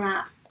questions on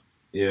that.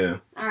 Yeah.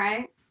 All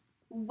right.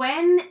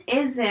 When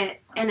is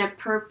it an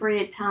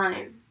appropriate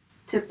time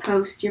to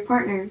post your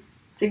partner,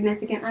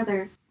 significant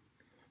other?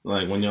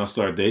 Like when y'all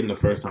start dating, the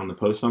first time to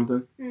post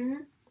something.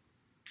 Mm-hmm.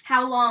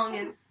 How long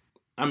is?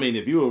 I mean,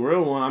 if you a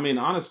real one, I mean,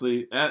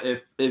 honestly,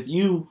 if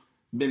you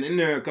been in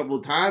there a couple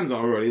of times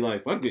already,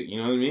 like fuck it, you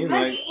know what I mean?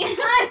 Like,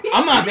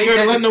 I'm not scared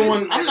to let no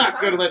one. I'm not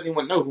scared to let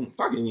anyone know who I'm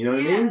fucking. You know what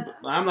I mean?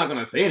 I'm not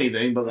gonna say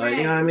anything, but like,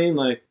 you know what I mean?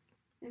 Like,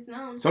 it's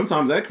known.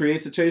 sometimes that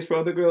creates a chase for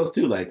other girls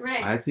too. Like,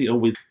 Right. I see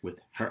always with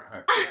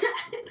her.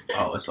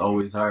 Oh, it's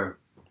always her.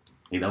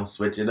 You don't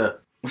switch it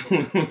up.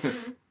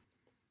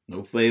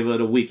 No flavor of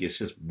the week. It's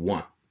just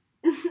one.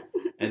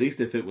 At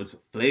least if it was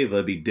flavor,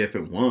 it'd be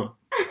different one.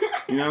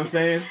 You know what I'm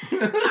saying?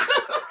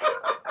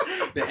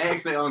 The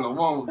accent on the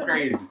one was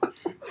crazy.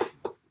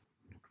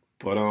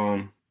 But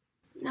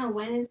No,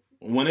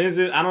 when is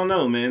it? I don't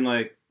know, man.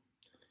 Like,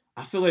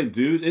 I feel like,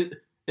 dude,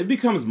 it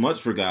becomes much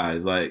for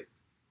guys. Like,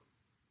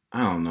 I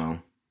don't know.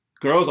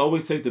 Girls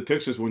always take the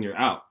pictures when you're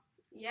out.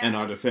 Yeah. In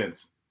our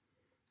defense,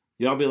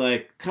 y'all be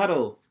like,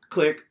 cuddle,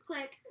 click,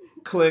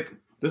 click.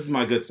 This is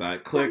my good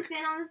side. Click.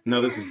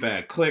 No, this is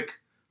bad. Click.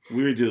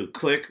 We redo.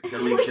 Click.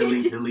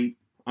 Delete.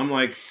 I'm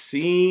like,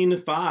 scene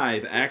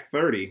 5, act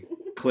 30.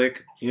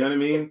 Click. You know what I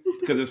mean?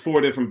 Because there's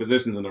 4 different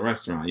positions in the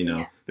restaurant, you know.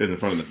 Yeah. There's in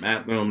front of the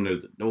bathroom,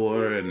 there's the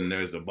door, and then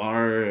there's the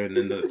bar, and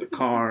then there's the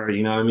car,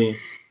 you know what I mean?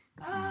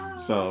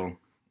 So,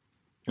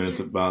 and it's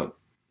about,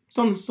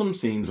 some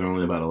scenes are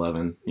only about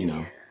 11, you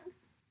know.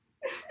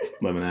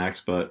 11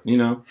 acts, but, you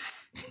know.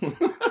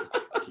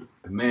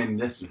 Man,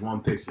 that's just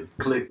one picture.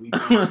 Click.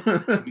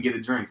 Let me get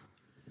a drink.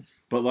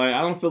 But, like,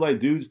 I don't feel like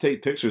dudes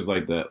take pictures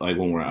like that, like,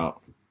 when we're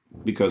out.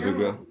 Because they're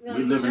No,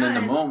 We living in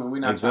the moment. We're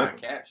not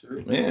Exactly. trying to capture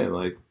it. Yeah,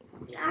 like,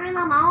 I'm in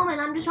the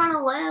moment. I'm just trying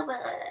to live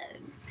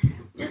it.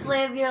 Just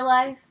live your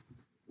life.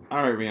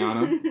 all right,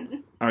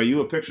 Rihanna. Are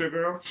you a picture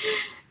girl?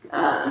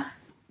 Yeah,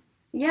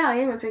 I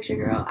am a picture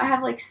girl. I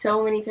have like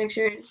so many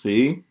pictures.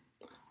 See?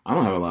 I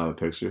don't have a lot of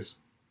pictures.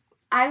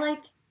 I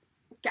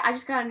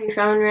just got a new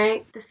phone,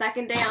 right? The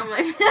second day I'm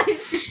like, the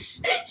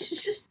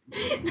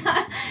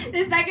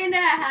second day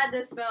I had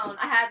this phone,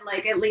 I had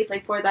like at least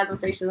like 4,000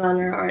 pictures on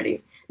there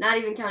already. Not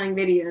even counting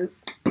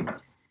videos.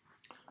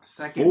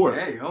 Second 4.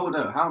 day. Hold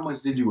up. How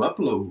much did you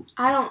upload?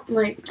 I don't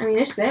I mean,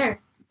 it's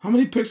there. How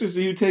many pictures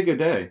do you take a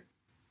day?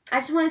 I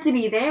just want it to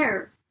be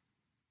there.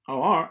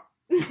 Oh, all right.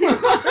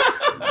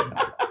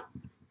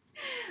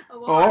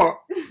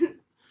 Well,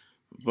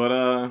 But,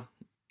 I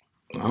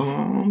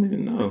don't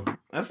even know.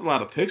 That's a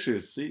lot of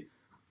pictures, see?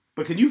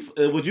 But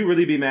would you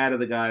really be mad at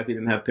the guy if he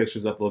didn't have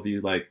pictures up of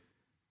you? Like,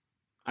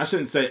 I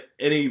shouldn't say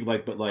any,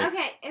 like, but like,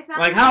 okay,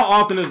 like how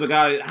often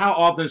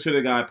should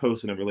a guy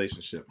post in a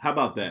relationship? How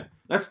about that?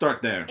 Let's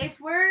start there. If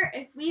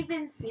we've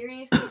been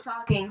seriously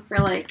talking for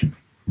like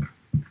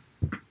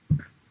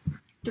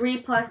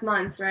 3+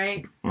 months,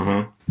 right?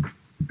 Uh-huh.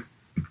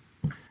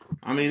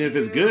 I mean, if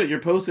it's good, you're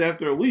posted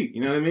after a week.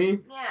 You know what I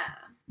mean?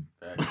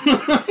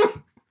 Yeah.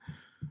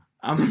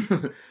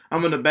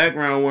 I'm in the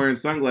background wearing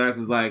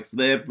sunglasses like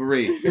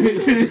slippery.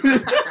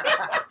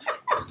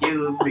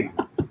 Excuse me.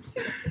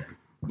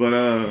 But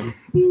I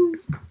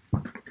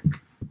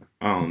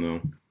don't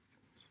know.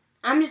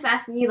 I'm just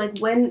asking you, like,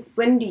 when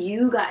do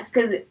you guys?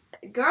 Because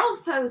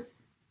girls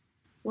post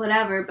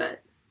whatever,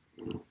 but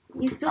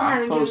you still I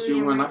haven't post given me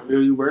you a when I reason.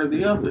 feel you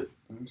worthy of it.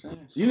 You know what I'm saying?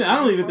 You know, I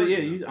don't even think.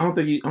 Yeah,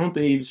 I don't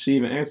think she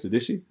even answered.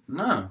 Did she?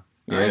 No.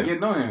 Yeah. I ain't get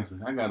no answer.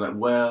 I got a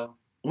Well,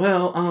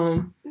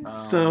 um,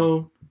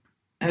 so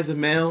as a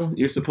male,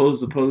 you're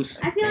supposed to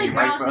post. I feel like Ain't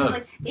right girls for just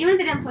us. like, even if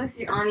they don't post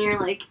it on your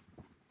like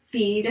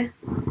feed,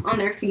 on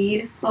their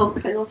feed.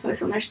 They'll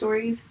post on their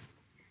stories.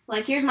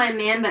 Like, here's my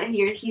man, but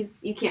you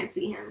can't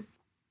see him.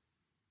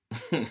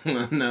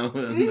 no,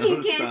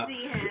 You can't stop.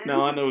 see him.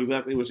 No, I know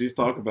exactly what she's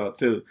talking about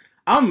too.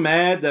 I'm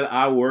mad that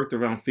I worked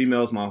around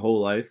females my whole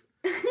life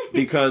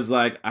because,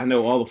 like, I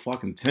know all the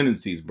fucking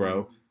tendencies,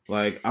 bro.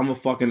 Like, I'm a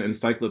fucking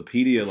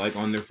encyclopedia, like,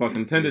 on their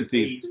fucking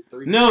tendencies.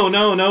 No,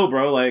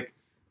 bro. Like,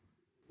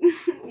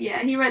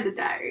 Yeah, he read the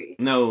diary.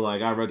 no,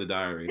 like, I read the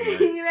diary. Like,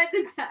 He read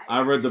the diary.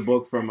 I read the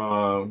book from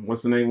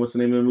what's the name of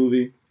the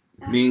movie?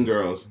 Mean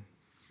Girls.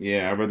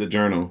 Yeah, I read the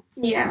journal.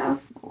 Yeah,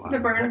 the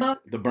burn book.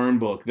 The burn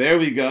book. There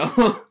we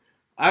go.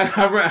 I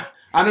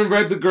done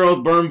read the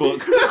girls' burn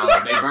book.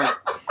 Oh, they burnt.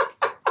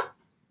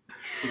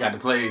 You got the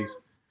plays.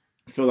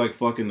 I feel like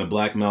fucking the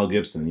black Mel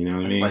Gibson. You know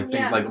what I It's mean? like think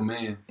Yeah. like a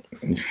man.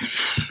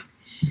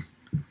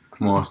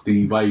 Come on,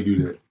 Steve. Why you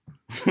do that?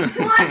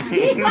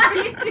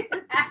 Why you do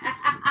that?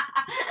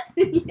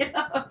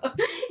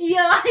 Yo,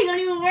 I don't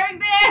even work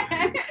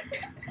there.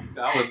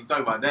 I wasn't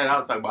talking about that. I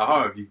was talking about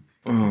Harvey.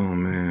 Oh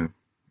man.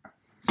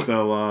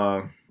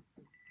 So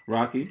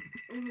Rocky,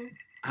 Mhm.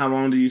 how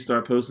long do you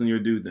start posting your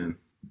dude then?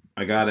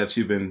 A guy that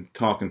you've been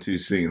talking to,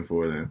 seeing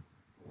for then.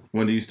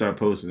 When do you start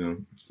posting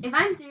him? If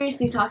I'm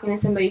seriously talking to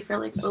somebody for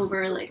like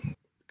over like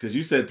Because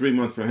you said 3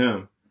 months for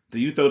him. Do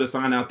you throw the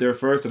sign out there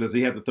first, or does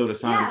he have to throw the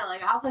sign? yeah,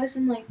 like I'll post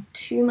him like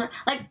 2 months.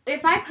 Like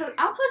if I'll post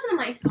it in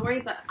my story,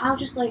 but I'll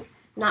just like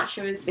not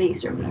show his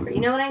face or whatever.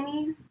 You know what I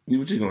mean?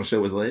 What, you gonna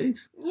show his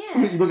legs?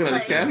 Yeah. You looking at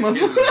his calf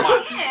muscles?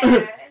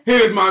 Yeah.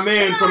 Here's my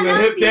man No, from the no,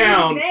 hip she's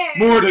down. there.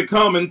 More to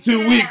come in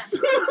 2 Yeah. weeks. 2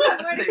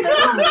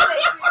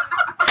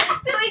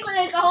 weeks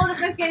later, it's a whole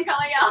different skin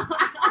color, y'all.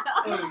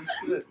 Oh,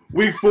 shit.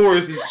 Week 4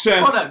 is his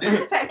chest. Hold up, did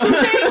his tattoo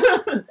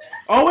change?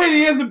 Oh wait,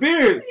 he has a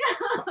beard.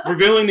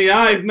 Revealing the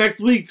eyes next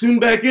week. Tune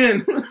back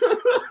in.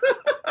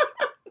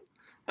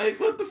 Like,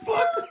 what the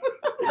fuck?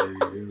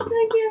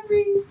 I can't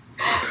breathe.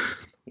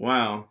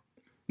 Wow.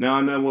 Now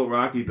I know what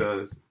Rocky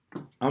does.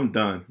 I'm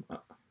done.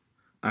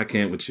 I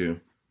can't with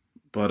you.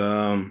 But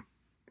I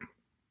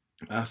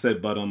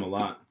said but a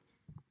lot.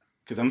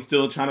 Because I'm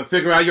still trying to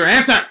figure out your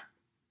answer.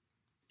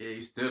 Yeah,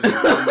 you still didn't.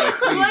 I'm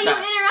like, Well, you please,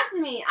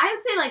 interrupted me. I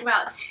would say like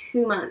about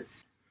 2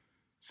 months.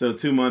 So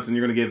 2 months and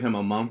you're going to give him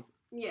a month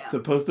Yeah. to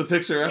post a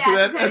picture after Yeah,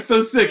 that? to That's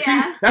so sick.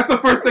 yeah. See, that's the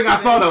first thing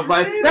I thought of.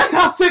 Like, that's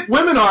how sick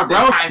women are, bro.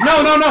 Sometimes-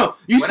 No.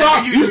 You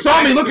Whatever you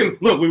saw me decide looking.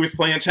 Look, we was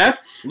playing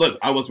chess. Look,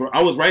 I was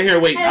right here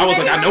waiting. I was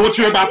like, I know what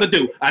you're about to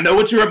do. I know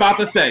what you're about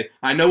to say.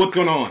 I know what's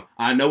going on.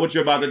 I know what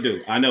you're about to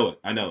do. I know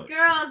it.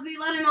 Girls, we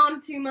let him on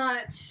too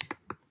much.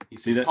 you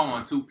See that?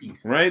 on 2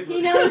 pieces. Right?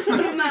 He knows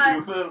too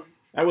much.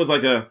 That was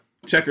like a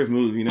checkers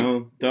move, you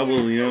know?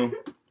 Double, you know?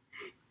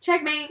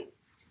 Checkmate,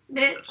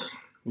 bitch.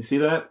 You see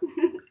that?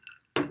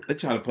 They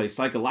try to play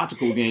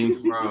psychological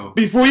games Bro.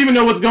 before you even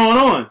know what's going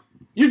on.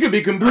 You could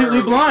be completely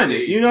Early blinded.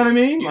 stage. You know what I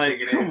mean? You Like,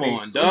 thinking come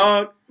everything's on, sweet.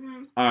 dog.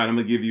 Mm. All right, I'm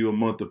going to give you a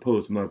month to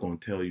post. I'm not going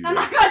to tell you I'm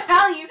that. not gonna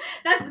tell you.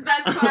 That's the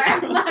best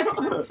part. I'm not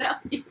gonna tell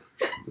you.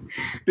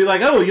 Be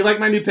like, oh, you like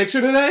my new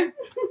picture today?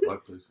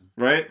 Fuck this.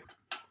 Right?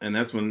 And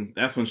that's when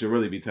she'll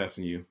really be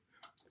testing you.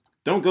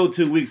 Don't go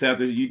 2 weeks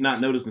after you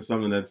not noticing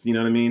something that's, you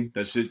know what I mean,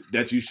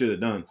 that you should have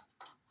done.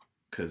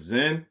 Cause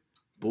then,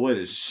 boy,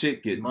 this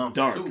shit get Month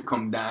dark. 2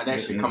 come down. That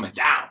shit Mm-mm. coming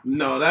down.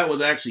 No,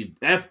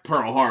 that's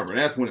Pearl Harbor.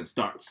 That's when it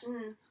starts.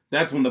 Mm.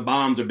 That's when the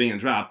bombs are being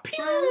dropped.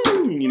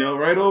 Pew! You know,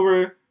 right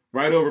over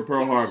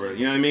Pearl Harbor.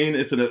 You know what I mean?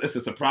 It's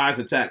a surprise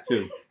attack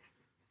too.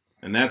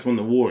 And that's when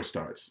the war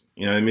starts.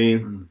 You know what I mean?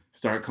 Mm.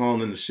 Start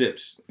calling in the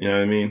ships. You know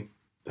what I mean?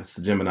 That's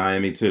the Gemini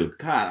in me too.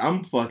 God,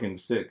 I'm fucking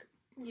sick.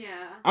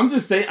 Yeah. I'm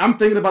just saying, I'm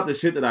thinking about the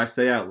shit that I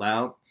say out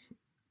loud.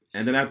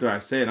 And then after I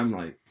say it, I'm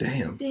like,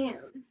 damn. Damn.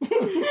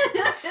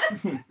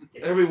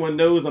 Everyone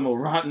knows I'm a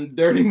rotten,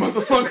 dirty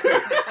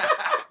motherfucker.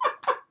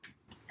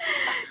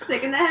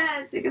 Sick in the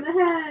head. Sick in the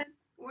head.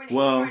 Warning.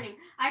 Well- warning.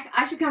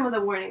 I should come with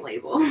a warning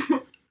label.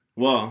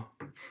 Well,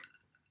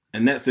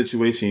 in that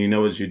situation, you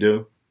know what you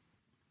do?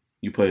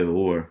 You play the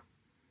war.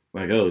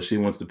 Like, oh, she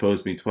wants to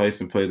post me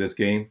twice and play this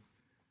game.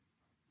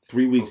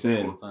 3 weeks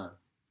in, Full time.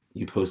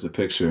 you post a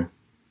picture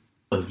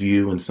of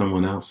you and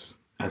someone else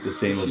at the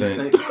same She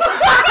event.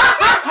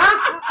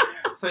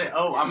 Say,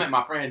 oh, I met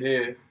my friend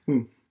there,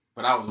 Hmm.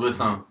 but I was with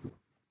some.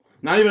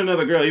 Not even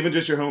another girl, even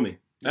just your homie.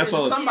 That's Yeah,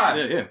 all.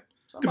 somebody. Yeah. Could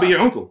Somebody. be your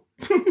uncle.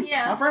 My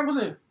Yeah. friend was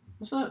there.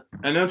 What's up?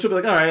 And then she'll be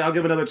like, all right, I'll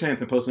give another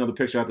chance and post another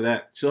picture after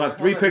that. She'll have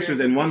 3 pictures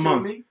in 1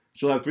 month.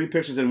 She'll have 3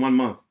 pictures in 1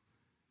 month.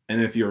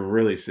 And if you're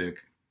really sick,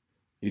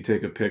 you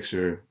take a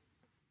picture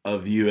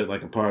of you at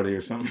like a party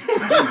or something.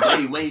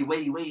 Way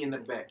in the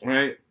back.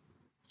 Right?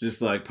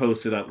 Just like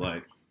post it up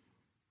like.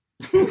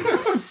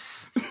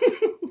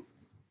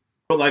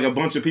 But like a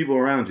bunch of people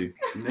around you.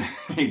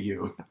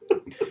 You.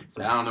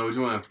 So I don't know which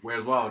one.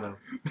 Where's Waldo?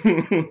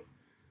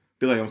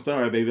 Be like, I'm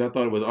sorry, baby. I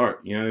thought it was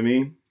art. You know what I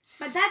mean?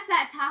 But that's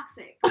that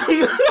toxic. No,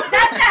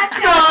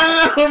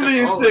 that I'm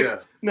being Oh, sick. yeah.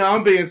 No,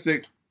 I'm being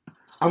sick.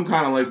 I'm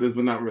kind of like this,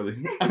 but not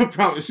really. I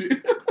promise you.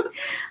 toxic.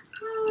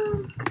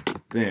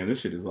 Damn, this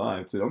shit is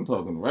live too. I'm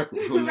talking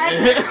reckless. Don't mind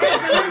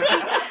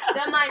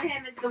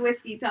him. It's the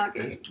whiskey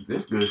talking.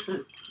 This good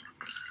shit.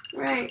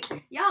 Right.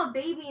 Y'all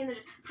baby in the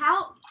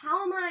how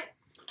am I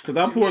Because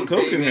I poured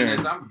Coke in here.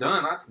 I'm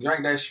done. I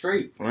drank that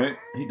straight. Right?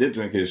 He did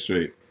drink his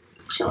straight.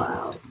 chill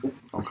out.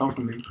 Don't come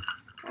for me.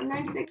 I'm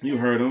 96. You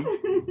heard him.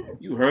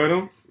 You heard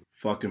him.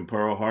 Fucking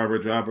Pearl Harbor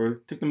dropper.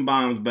 Take them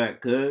bombs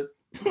back, cuz.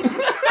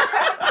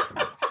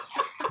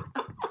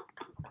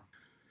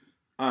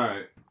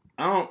 Alright.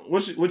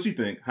 What you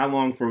think? How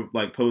long for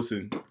like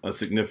posting a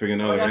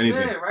significant other Like or I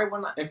anything? said,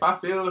 right? If I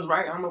feel it's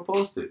right, I'm gonna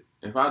post it.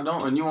 If I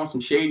don't, and you want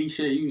some shady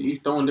shit, you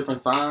throwing different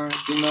signs,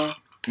 you know?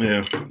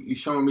 Yeah. You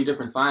showing me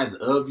different signs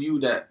of you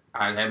that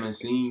I haven't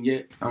seen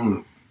yet.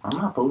 I'm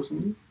not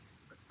posting you.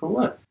 For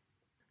what?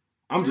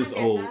 I'm I just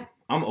get old. that.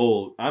 I'm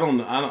old.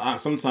 I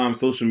sometimes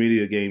social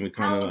media game it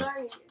How kind old of are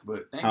you?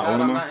 But thank How God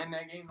old I'm am I? not in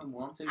that game no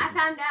more. I'm taking I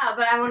found out,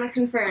 but I want to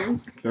confirm.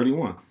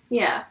 31.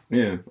 Yeah.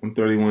 Yeah, I'm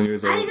 31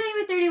 years I old. didn't know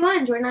you were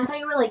 31, Jordan. I thought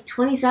you were like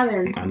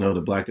 27. I know the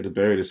blacker the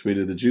berry, the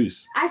sweeter the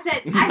juice. I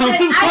said, I'm just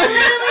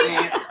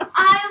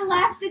I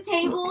left the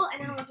table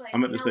and I was like, I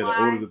meant to say the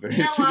older the berry,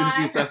 the sweeter the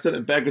juice. I said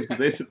it backwards because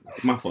they said,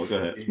 my fault, go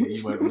ahead.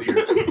 you went weird.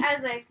 I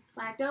was like,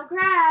 black don't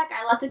crack.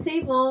 I left the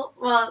table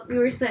while we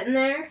were sitting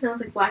there, and I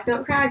was like, black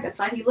don't crack. That's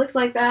why he looks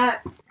like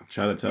that. I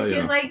try to tell And she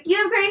you. was like, you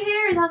have great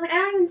hairs. I was like, I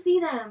don't even see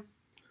them.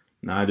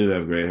 Nah, I do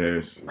have gray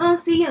hairs. I don't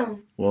see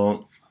them.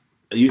 Well,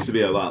 it used to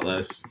be a lot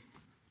less.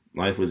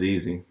 Life was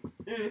easy.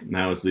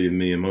 Now it's leaving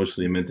me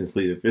emotionally,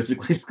 mentally, and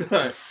physically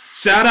scarred.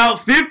 Shout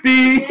out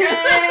 50!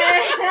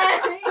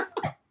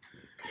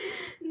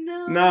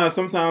 No. Nah,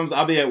 sometimes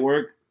I'll be at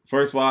work,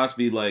 first watch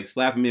be like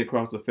slapping me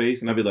across the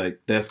face, and I'll be like,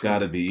 that's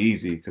gotta be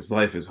easy, because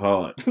life is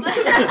hard. And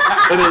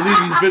it leaves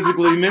you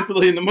physically,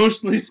 mentally, and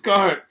emotionally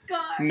scarred. Scar.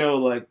 No,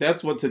 like,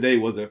 that's what today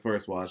was at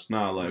first watch.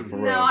 Nah, like, for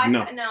real. No.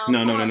 No, I'm no.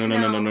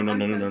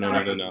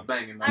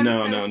 Banging. I'm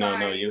No, so no,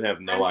 sorry. you have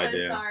no I'm idea.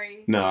 so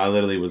sorry. No, I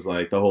literally was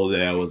like, the whole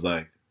day I was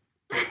like,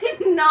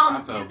 No.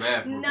 I felt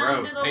bad for known bro. I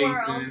was to the world.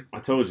 pacing, I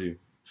told you.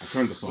 I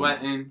turned the phone.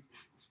 sweating.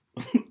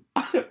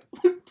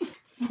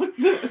 Fuck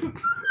that.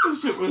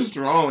 This shit was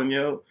drawn,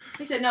 yo.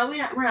 He said, no, we're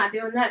not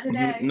doing that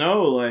today.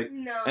 No, like,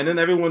 No. and then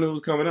everyone who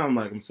was coming out, I'm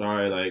like, I'm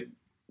sorry, like,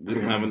 we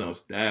don't have enough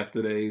staff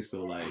today,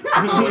 so like.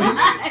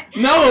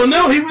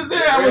 No, he was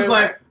there.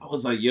 I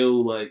was like, yo,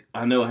 like,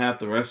 I know half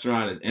the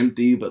restaurant is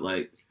empty, but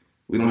like,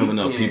 we don't have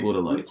enough people to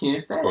We like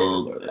can't stay. hug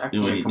or I like,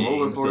 do can't come over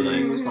anything. for So, you.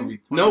 like, It's gonna be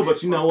 20 No,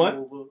 but you know minutes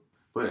what? over.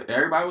 But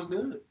everybody was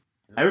good.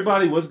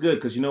 everybody was good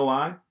because you know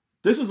why?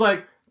 This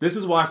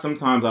is why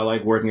sometimes I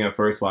like working at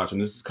First Watch,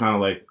 and this is kind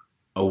of like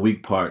a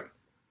weak part.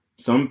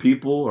 Some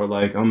people are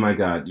like, oh my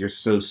God, you're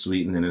so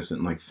sweet and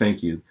innocent. Like,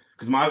 thank you.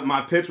 Because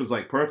my pitch was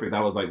like perfect.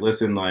 I was like,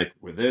 listen, like,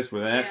 we're this,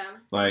 we're that. Yeah.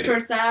 Like,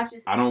 Short staff.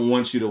 Just I don't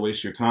want you to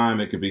waste your time.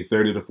 It could be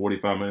 30 to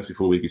 45 minutes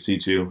before we could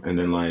seat you. And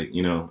then, like,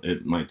 you know,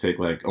 it might take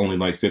like only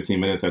like 15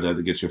 minutes. I'd have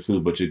to get your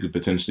food, but you could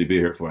potentially be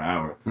here for an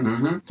hour.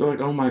 Mm-hmm. So like,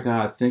 oh my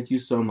God, thank you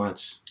so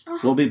much.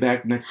 We'll be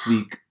back next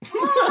week.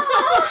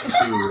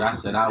 Shoot, I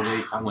said I'll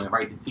wait. I went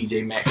right to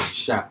TJ Maxx and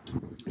shopped.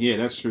 Yeah,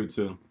 that's true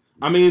too.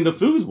 I mean, the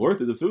food's worth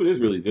it. The food is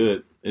really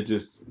good. It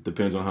just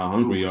depends on how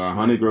hungry you are.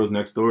 Honey grows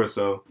next door,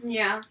 so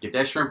Yeah. Get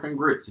that shrimp and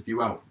grits if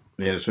you out.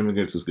 yeah, the shrimp and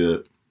grits was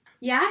good.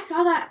 Yeah, I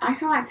saw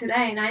that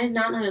today, and I did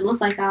not know it looked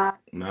like that.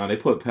 Nah, they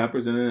put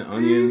peppers in it,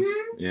 onions.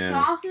 Mhm. Yeah,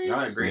 Sausage. Y'all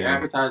had great Yeah.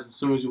 advertising. As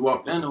soon as you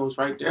walked in, it was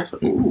right there. So,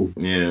 ooh.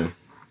 yeah.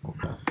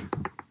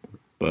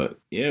 But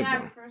yeah, Shout out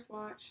bro. to First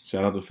Watch.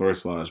 Shout out to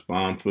First Watch.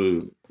 Bomb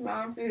food.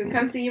 Bomb food.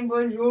 Come see your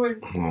boy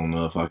Jordan. I don't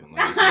know if I can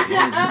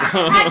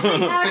Actually,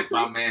 like Tip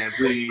my man,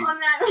 please. On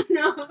that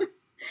note,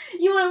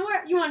 you want to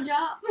work? You want a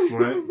job?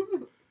 Right.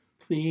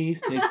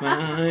 Please take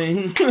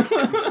mine.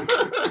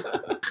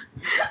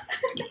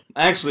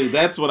 Actually,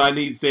 that's what I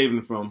need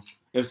saving from.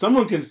 If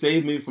someone can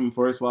save me from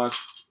First Watch,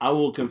 I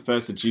will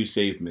confess that you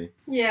saved me.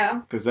 Yeah.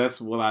 Because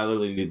that's what I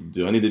literally need to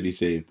do. I need to be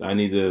saved. I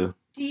need to...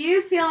 Do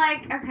you feel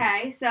like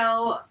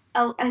so?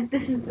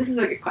 This is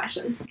a good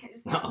question. Okay.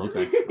 Oh,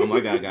 okay. Oh my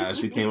God, guys.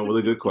 She came up with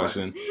a good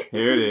question.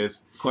 Here it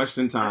is.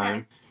 Question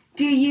time.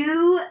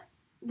 Okay.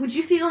 Would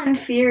you feel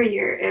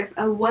inferior if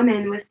a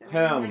woman was throwing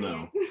Hell money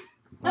no.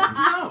 at-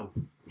 No.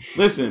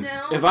 Listen,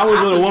 No. if I was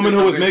with a woman who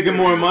was Opposite of making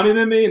more inferior. money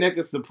than me and that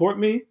could support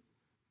me,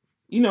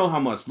 you know how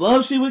much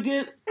love she would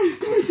get?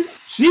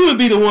 She would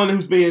be the one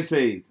who's being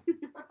saved.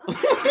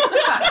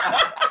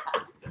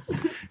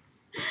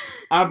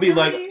 I'd be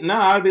Really?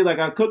 like,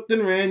 I cooked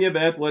and ran your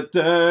bath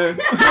water.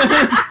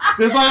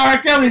 Just like R.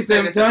 Kelly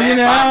said, I'm It's a telling you bad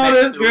now, vibe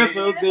this next to girl's it.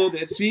 so good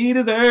that she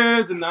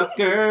deserves an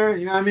Oscar.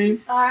 You know what I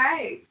mean? All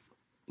right.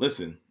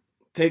 Listen,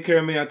 take care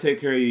of me, I take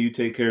care of you. You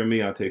take care of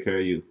me, I'll take care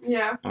of you.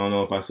 Yeah. I don't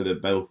know if I said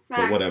it both, but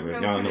Facts. whatever. Y'all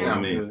know what I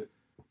Sound mean. good.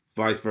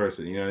 Vice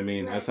versa. You know what I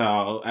mean? Right.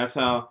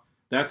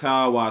 That's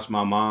how I watched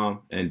my mom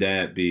and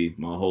dad be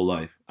my whole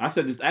life. I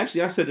said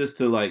this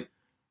to like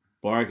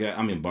bar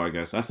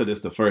guests. I said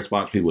this to First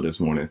Watch people this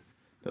morning.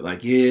 They're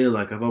like, yeah,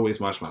 like I've always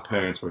watched my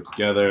parents work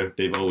together.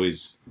 They've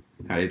always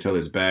had each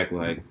other's back.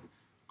 Like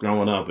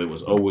growing up, it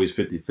was always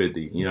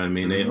 50-50. You know what I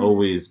mean? They Mhm.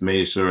 always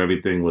made sure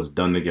everything was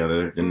done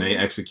together and they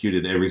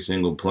executed every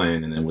single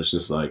plan. And it was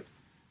just like,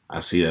 I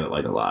see that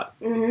like a lot.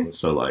 Mm-hmm.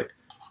 So like,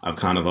 I've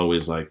kind of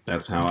always like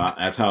that's how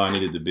I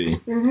needed to be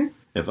Mm-hmm.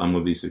 if I'm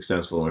gonna be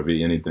successful or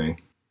be anything.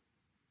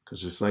 Cause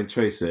just like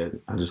Trey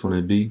said, I just want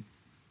to be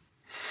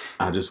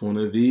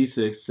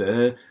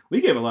success.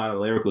 We gave a lot of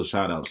lyrical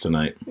shout outs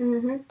tonight.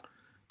 Mm-hmm.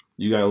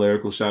 You got a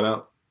lyrical shout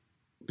out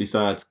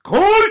besides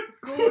Cardi?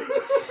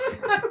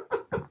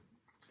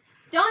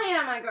 Don't hate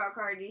on my girl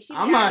Cardi. She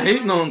I'm be not out here-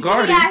 hating on She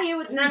Cardi. be out here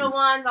with number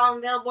ones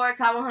on Billboard,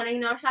 Top 100. You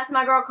know, shout out to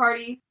my girl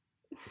Cardi.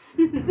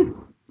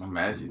 I'm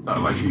mad she talk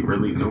like she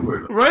really knew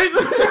her. Right?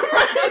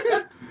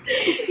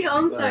 Yo,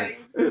 I'm sorry.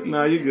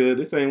 Nah, you good.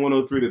 This ain't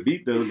 103 to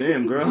beat though.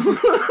 Damn, girl.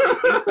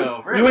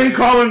 Oh, You ain't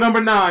calling number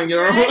 9, yo.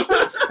 Right?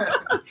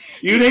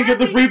 You didn't get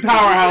the free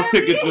Powerhouse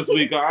tickets this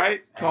week, all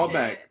right? Call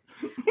back.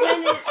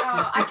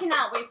 I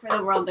cannot wait for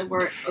the world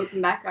to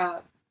open back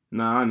up.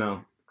 Nah, I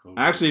know.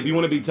 Actually, if you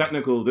want to be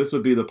technical, this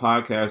would be the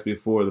podcast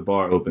before the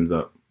bar opens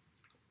up.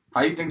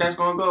 How you think that's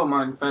gonna go?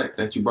 Mind the fact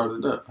that you brought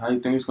it up. How you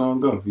think it's gonna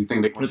go? You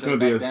think they're gonna It's shut gonna it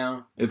be back a-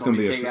 down? It's gonna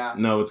be chaos?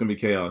 no, it's gonna be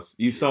chaos.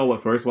 You saw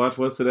what First Watch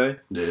was today?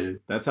 Yeah.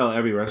 That's how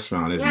every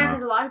restaurant is Yeah, now.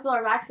 because a lot of people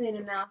are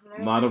vaccinated now.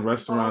 So A lot of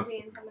restaurants-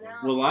 ballsy and coming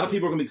out. Well, a lot of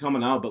people are gonna be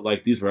coming out, but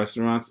like these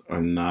restaurants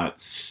are not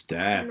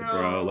staffed,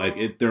 bro. No.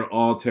 Like they're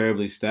all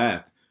terribly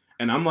staffed,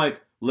 and I'm like,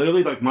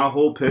 literally, like my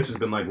whole pitch has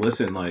been like,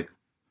 listen, like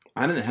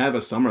I didn't have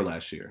a summer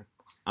last year.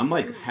 I'm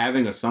like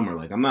having a summer.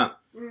 Like I'm not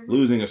Mhm.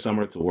 losing a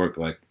summer to work.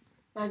 Like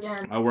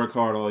Again. I work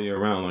hard all year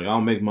round. Like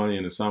I'll make money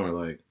in the summer.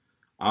 Like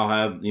I'll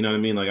have, you know what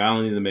I mean? Like I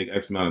don't need to make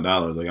X amount of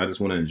dollars. Like I just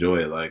want to enjoy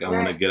it. Like I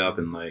want to Right. get up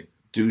and like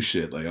do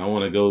shit. Like I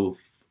want to go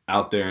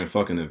out there and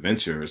fucking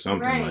adventure or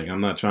something. Right. Like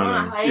I'm not I trying to.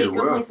 want to see hike, the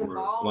go play world some for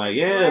real. ball. Like,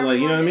 yeah, whatever like,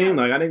 you know what I mean? want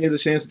to Like, I didn't get the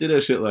chance to do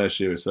that shit last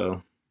year,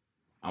 so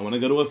I want to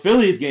go to a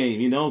Phillies game,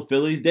 you know,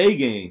 Phillies day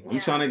game. I'm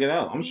Yeah. trying to get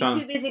out. do. I'm You trying.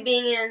 too busy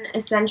being an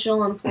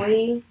essential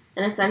employee,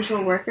 an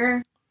essential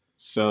worker?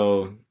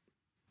 So,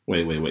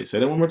 wait. Say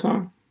that one more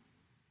time.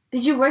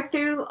 Did you work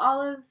through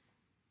all of...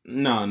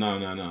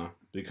 No.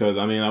 Because,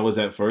 I mean, I was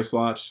at First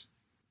Watch.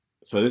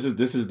 So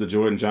this is the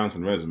Jordan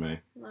Johnson resume.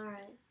 Alright.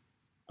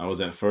 I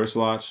was at First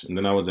Watch, and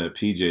then I was at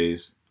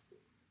PJ's.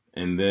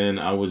 And then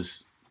I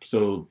was...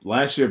 So,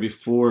 last year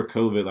before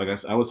COVID,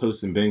 like I was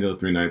hosting bingo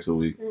 3 nights a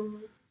week. Mm-hmm.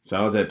 So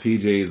I was at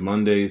PJ's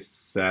Monday,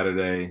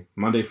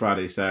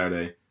 Friday,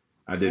 Saturday.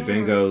 I did Damn.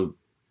 bingo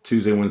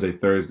Tuesday, Wednesday,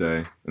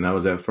 Thursday, and I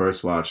was at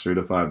First Watch 3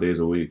 to 5 days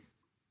a week.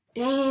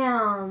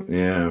 Damn.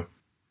 Yeah.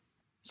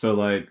 So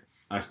like,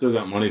 I still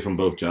got money from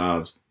both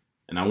jobs,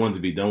 and I wanted to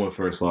be done with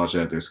First Watch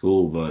after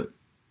school, but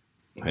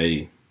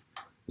hey,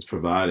 it's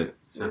provided.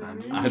 Said I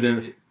Mhm.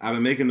 needed I've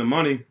been making the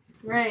money,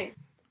 Right.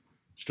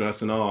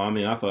 stress and all. I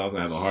mean, I thought I was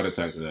gonna have a heart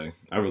attack today.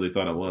 I really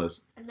thought I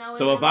was. No,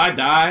 So if I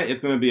die,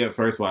 it's gonna be at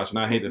First Watch, and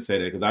I hate to say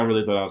that because I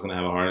really thought I was gonna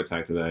have a heart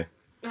attack today.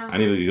 I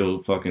need to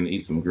go fucking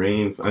eat some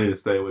greens. I need to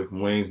stay away from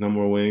wings. No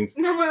more wings.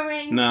 No more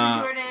wings.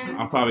 Nah, Jordan.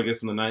 I'll probably get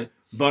some tonight.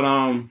 But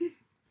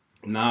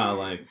nah,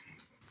 like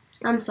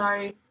I'm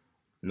sorry.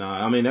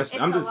 nah. I mean that's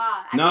It's I'm a just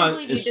lot. I nah, can't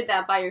believe you it's- did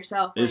that by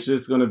yourself. it's Like,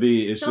 just gonna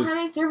be it's so just how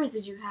many servers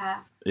did you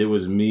have? it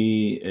was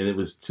me and it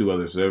was 2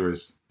 other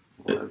servers.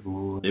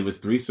 It was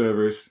 3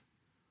 servers,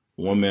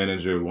 1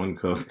 manager, 1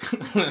 cook,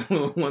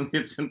 1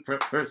 kitchen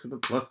prep person, a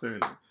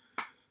pluser.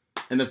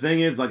 And the thing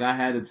is, like I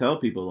had to tell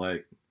people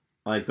like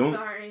don't.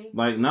 Sorry.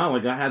 Like no,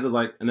 like I had to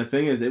like, and the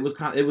thing is, it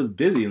was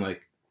busy, and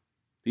like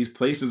these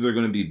places are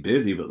gonna be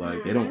busy, but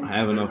like they don't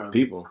have enough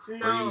people.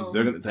 No.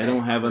 They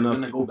don't have They're enough.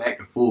 gonna go back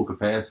to full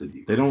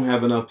capacity. They don't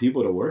have enough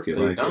people to work it.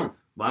 They Like don't.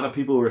 a lot of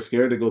people were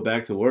scared to go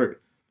back to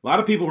work. A lot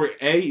of people were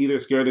either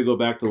scared to go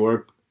back to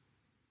work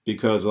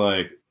because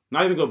like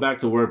not even go back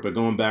to work, but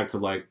going back to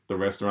like the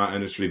restaurant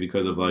industry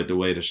because of like the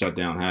way the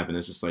shutdown happened.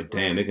 It's just like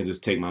damn, they can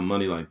just take my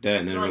money like that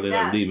and then Like really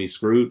that. like leave me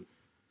screwed.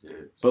 Yeah.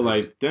 But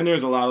like, then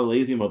there's a lot of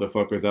lazy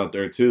motherfuckers out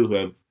there too who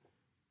have.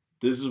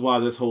 This is why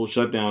this whole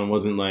shutdown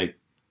wasn't like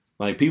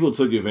people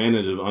took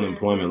advantage of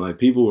unemployment. Like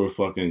people were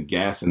fucking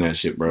gassing that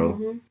shit, bro.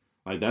 Mhm.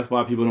 Like that's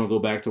why people don't go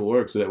back to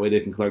work so that way they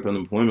can collect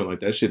unemployment.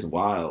 Like that shit's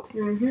wild.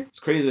 Mhm. It's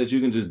crazy that you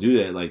can just do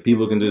that. Like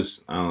people can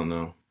just I don't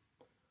know.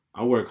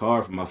 I work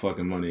hard for my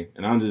fucking money,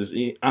 and I'm just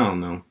I don't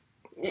know.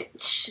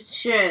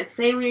 Shit.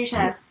 Say it with your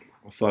chest.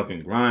 I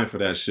fucking grind for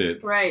that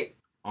shit Right.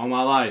 all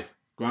my life.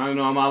 Grinding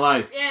all my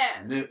life.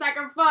 Yeah. Yeah.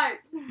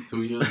 Sacrifice.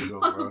 2 years ago,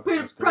 Hustle, bro. pay the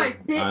That's price,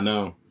 crazy. bitch. I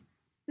know.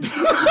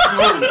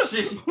 Oh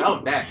shit, she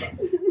felt that.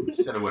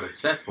 She said it with a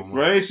chest for more.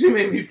 Right? She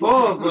made me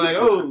pause. Like,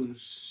 oh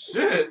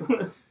shit.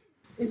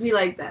 It'd be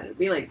like that. It'd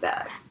be like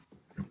that.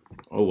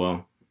 Oh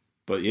well,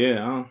 but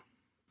yeah,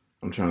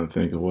 I'm trying to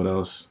think of what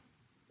else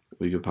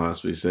we could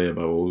possibly say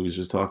about what we was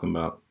just talking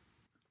about.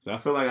 So I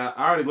feel like I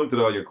already looked at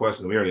all your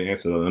questions. We already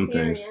answered all them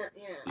things.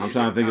 Yeah. I'm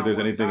trying to think if there's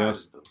One anything sided,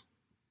 else. though.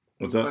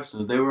 What's up?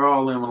 Questions. They were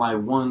all in like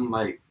one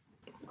like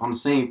on the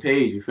same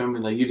page. You feel me?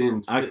 Like you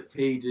didn't I- flip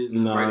pages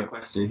and No. write a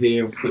question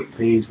here, flip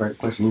page, write a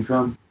question. You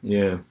feel me?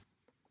 Yeah,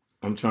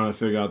 I'm trying to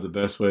figure out the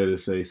best way to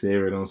say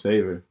savor, don't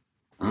savor,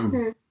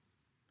 Mm.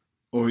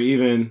 or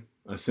even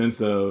a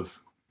sense of,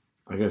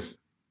 I guess,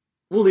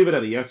 we'll leave it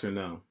at a yes or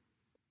no,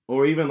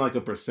 or even like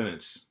a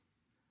percentage.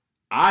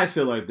 I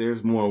feel like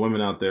there's more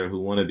women out there who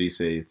want to be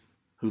saved,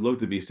 who look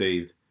to be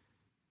saved,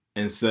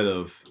 instead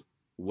of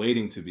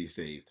waiting to be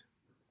saved.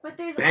 But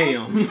there's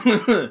Damn.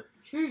 also...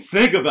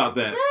 Think about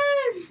that.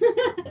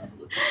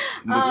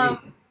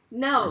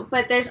 No,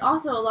 but there's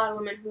also a lot of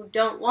women who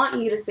don't want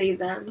you to save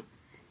them,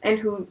 and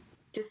who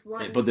just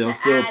want. But they'll to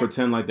still add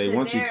pretend like they to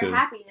want you their to.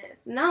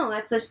 happiness. No,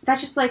 that's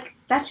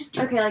just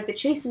okay. Like the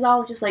chase is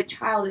all just like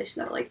childish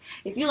though. Like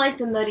if you like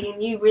somebody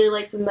and you really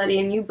like somebody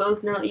and you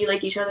both know that you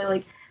like each other,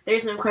 like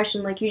there's no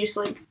question. Like you just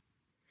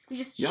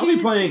Y'all be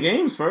playing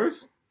games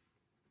first.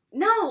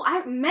 No,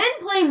 men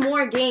play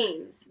more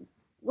games.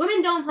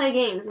 Women don't play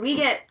games. We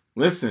get.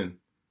 Listen,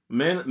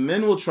 men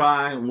will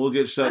try and we'll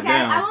get shut Okay,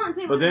 down. I won't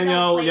say but women then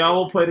don't y'all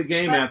will games, play the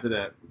game but after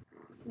that.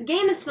 The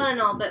game is fun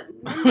and all, but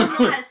women don't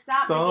know how to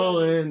stop So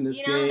the game. in this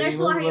You know, they're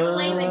still out here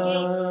playing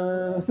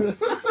the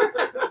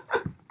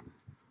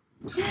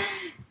game.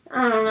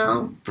 I don't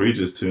know. Bree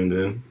just tuned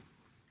in.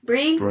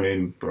 Bree?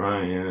 Brian,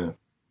 yeah.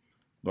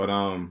 But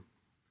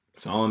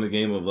it's all in the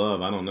game of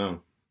love. I don't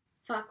know.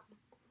 Fuck.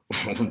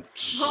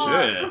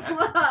 Shit. That's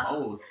a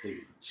whole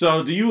state.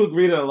 So, do you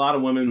agree that a lot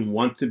of women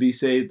want to be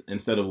saved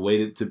instead of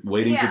waiting to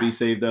Yeah. be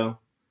saved, though?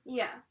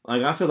 Yeah.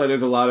 Like, I feel like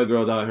there's a lot of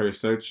girls out here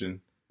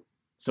searching.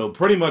 So,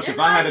 pretty much, There's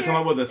if I had a to lot come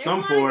up with a there's sum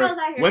a lot of for girls it,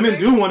 out here women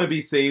do searching. want to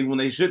be saved when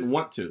they shouldn't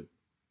want to.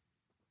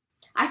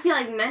 I feel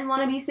like men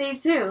want to be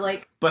saved too.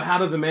 Like, But how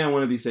does a man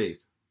want to be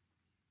saved?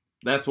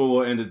 That's where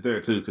we'll end it there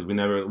too, because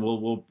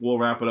we'll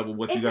wrap it up with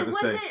what you got to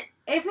say.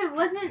 if it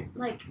wasn't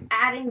like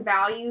adding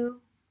value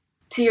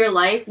to your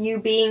life,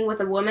 you being with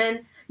a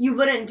woman, you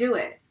wouldn't do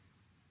it.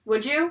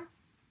 Would you?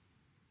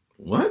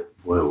 What?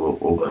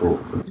 Whoa.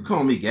 You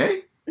calling me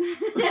gay?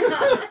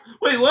 No,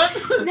 Wait, what?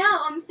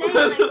 I'm saying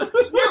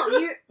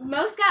like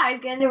most guys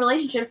get into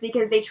relationships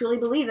because they truly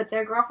believe that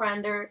their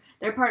girlfriend or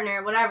their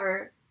partner,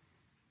 whatever,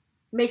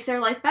 makes their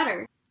life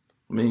better.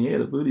 I mean, yeah,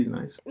 the booty's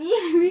nice.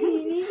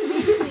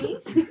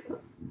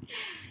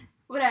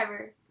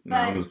 Whatever. No,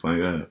 I'm But just playing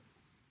that.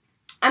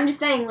 I'm just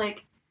saying,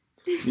 like,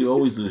 You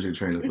always lose your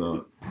train of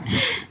thought.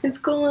 it's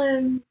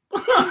gone.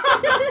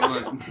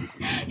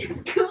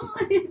 It's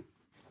gone.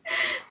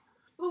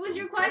 What was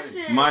your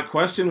question? My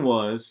question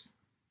was,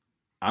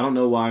 I don't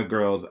know why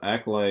girls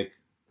act like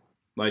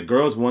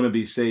girls want to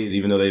be saved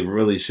even though they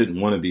really shouldn't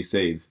want to be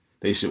saved.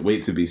 They should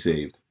wait to be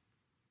saved.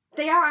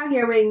 They are out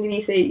here waiting to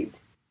be saved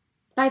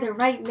by the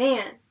right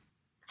man.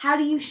 How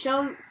are you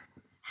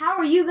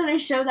going to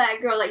show that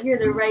girl that you're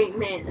the right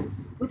man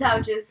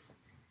without just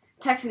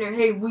texting her,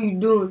 hey, what you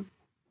doing?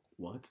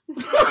 What?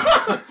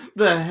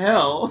 The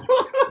hell?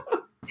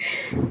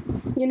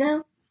 You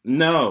know?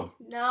 No.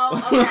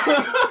 No? Okay.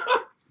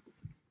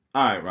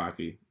 All right,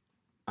 Rocky.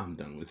 I'm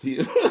done with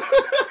you.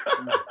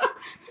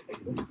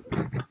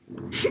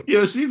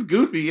 Yo, she's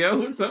goofy, yo.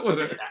 What's up with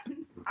her?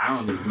 I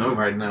don't even know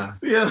right now.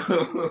 Yeah.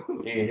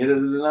 You ain't hit it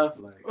enough?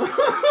 Like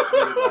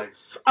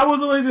I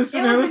was only just It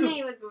sitting there wasn't listening. me,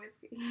 it was the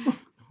whiskey.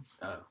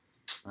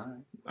 alright.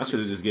 I should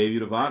have just gave you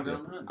the vodka.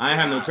 Donuts. I ain't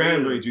have no Ah,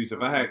 cranberry ew. juice.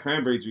 If I had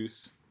cranberry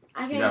juice,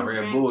 I You can't got just Red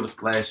drink Bull to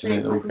splash in it,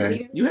 straight fucking okay.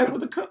 Tito's. you had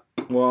with the Coke.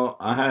 Well,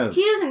 I have.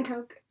 Tito's and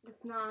Coke.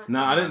 It's not.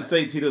 No, I didn't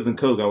say Tito's and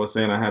Coke. I was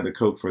saying I had the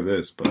Coke for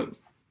this, but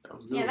That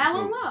was good. Yeah, that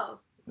went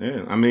well.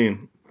 yeah, I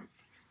mean,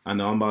 I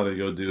know I'm about to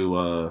go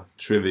do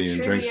trivia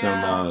and drink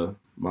some Trivia.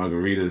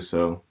 margaritas.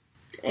 So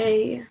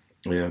Hey.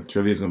 yeah,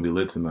 trivia's gonna be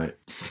lit tonight.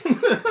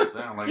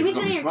 Sound like Give me it's some gonna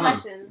of be your fun.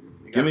 questions.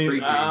 You got Give me three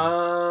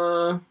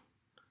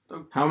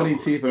how many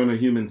teeth are in a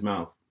human's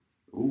mouth?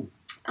 Ooh,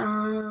 my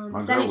girl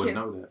would 72.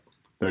 know that.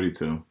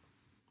 32.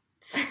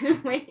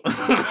 Wait.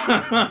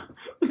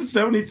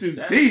 72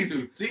 teeth.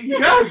 72 teeth.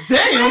 God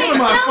damn! What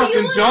am I, No,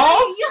 fucking you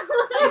Jaws?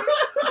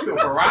 You a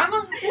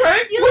piranha?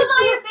 Right? You lose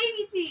all your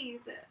baby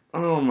teeth.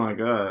 Oh my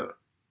god.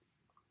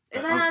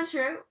 Is that not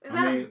true? Is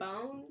I that mean-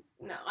 bones?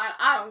 No,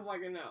 I don't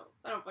fucking know.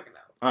 I don't fucking know.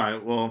 All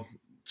right, well,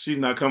 she's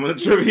not coming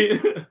to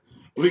trivia.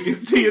 We can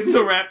see it's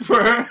a wrap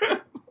for her.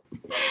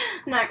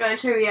 I'm not going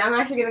to trivia. I'm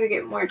actually going to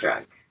get more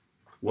drunk.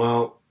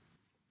 Well,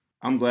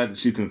 I'm glad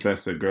that you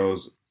confessed that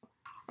girls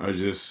are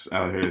just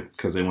out here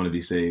because they want to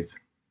be saved.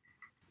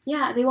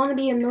 Yeah, they want to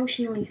be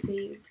emotionally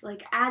saved.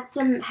 Like, add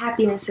some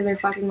happiness to their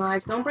fucking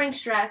lives. Don't bring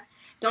stress.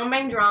 Don't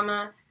bring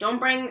drama. Don't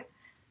bring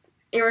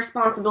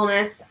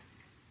irresponsibleness.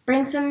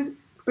 Bring some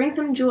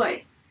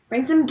joy.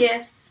 Bring some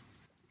gifts.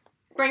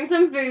 Bring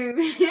some food.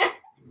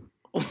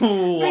 Bring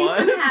some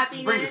What?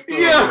 happiness.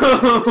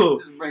 Yo!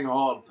 Just bring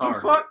all the The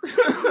target.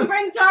 fuck?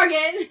 Bring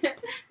Target.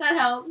 That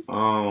helps.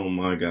 Oh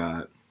my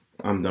god.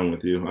 I'm done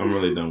with you. I'm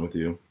really done with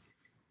you.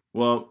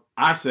 Well,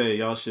 I say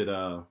y'all should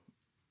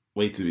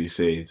wait to be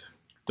saved.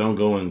 Don't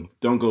go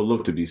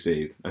look to be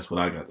saved. That's what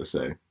I got to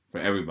say for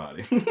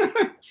everybody.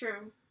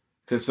 True.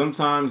 Cuz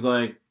sometimes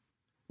like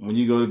when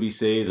you go to be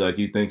saved, like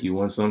you think you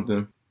want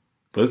something,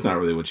 but it's not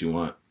really what you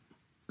want.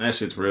 That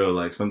shit's real.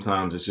 Like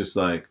sometimes it's just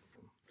like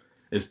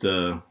it's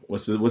the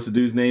what's the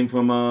dude's name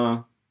from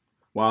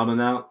Wild 'N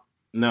Out?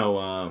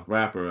 No,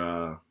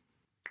 rapper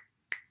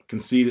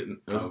Conceited.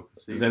 Oh,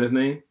 Is that his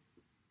name?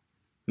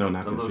 No,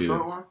 not the little Conceited.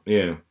 short one?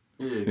 Yeah.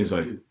 Yeah, He's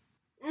like-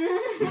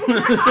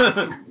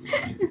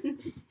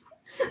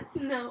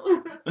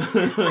 No.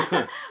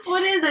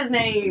 What is his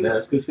name?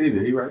 That's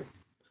conceited. He right.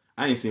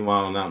 I ain't seen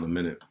Wild 'N Out in a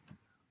minute.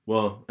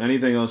 Well,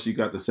 anything else you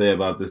got to say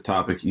about this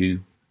topic? I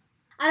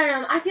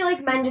don't know. I feel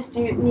like men just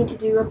need to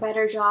do a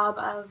better job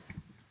of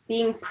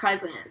being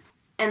present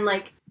and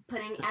like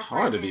putting It's effort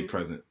hard to be in.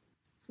 present.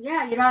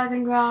 Yeah, you gotta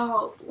think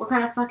about what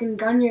kind of fucking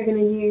gun you're gonna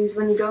use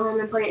when you go home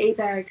and play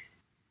Apex.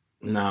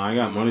 Nah, I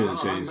got money to I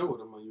chase. know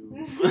what I'm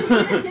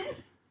gonna use.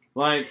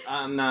 Like,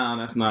 nah,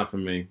 that's not for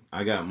me.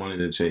 I got money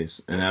to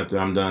chase, and after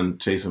I'm done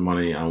chasing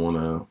money, I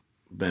wanna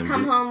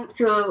Come home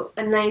to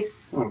a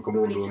nice Oh, come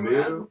booty on, to to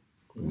a rub. meal.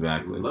 I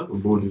Exactly. love a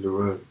booty to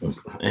rub.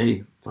 Hey,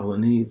 that's all it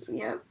needs.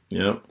 Yep.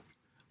 Yep.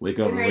 Wake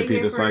up You and heard it repeat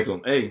here the cycle.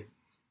 first. Hey,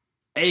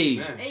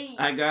 Yeah. Hey.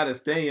 I gotta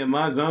stay in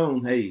my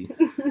zone. Hey,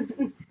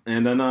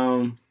 and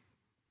then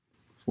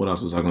what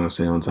else was I gonna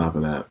say on top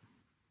of that?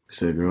 I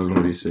said girls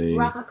gonna be saved.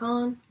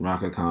 Rockacon.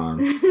 Rockacon.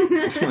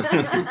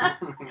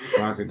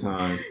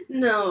 Rockacon.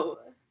 No.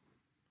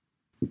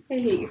 I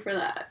hate you for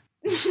that.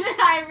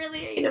 I really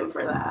hate him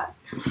for that.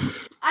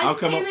 I I'll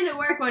just come came up- into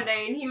work one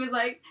day and he was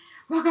like,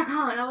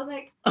 Rockacon. I was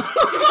like,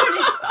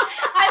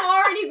 I've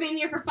already been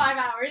here for 5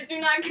 hours. Do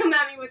not come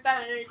at me with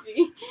that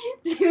energy.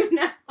 Do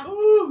not.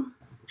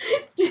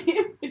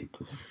 Dude.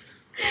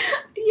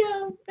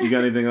 Yo. You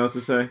got anything else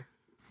to say?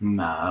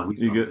 Nah, we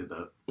You summed good? it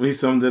up. We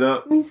summed it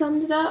up. You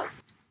summed it up.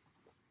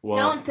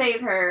 Well, Don't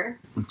save her.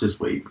 Just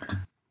wait,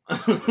 man.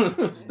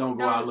 Just don't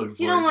go out looking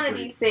She for don't it want to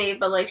straight. be saved,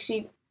 but like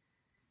she,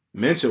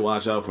 men should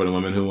watch out for the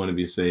women who want to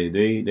be saved.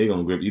 They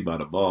gonna grip you by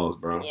the balls,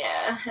 bro.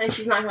 yeah, and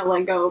she's not gonna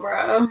let go,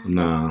 bro.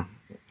 Nah,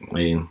 I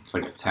mean, It's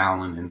like a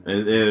talent,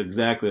 and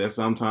exactly.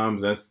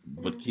 Sometimes that's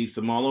what keeps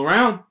them all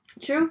around.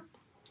 True.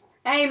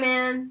 Hey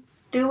man,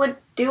 do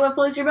what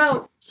floats your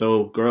boat.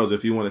 So, girls,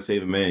 if you want to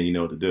save a man, you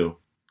know what to do.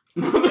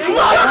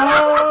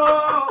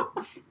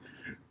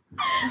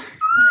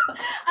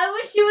 I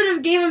wish you would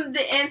have gave him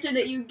the answer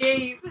that you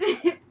gave.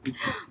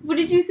 What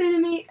did you say to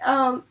me?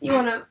 You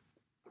wanna?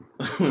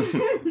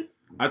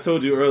 I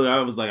told you earlier.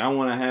 I was like, I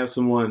want to have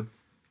someone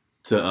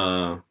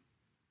to,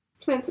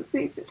 Plant some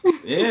seeds.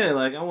 yeah,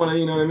 like I want to,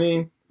 you know what I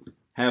mean?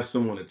 Have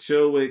someone to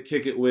chill with,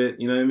 kick it with.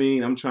 You know what I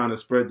mean? I'm trying to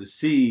spread the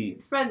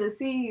seeds, Spread the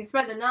seeds.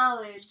 Spread the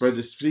knowledge. spread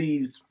the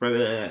seeds, spread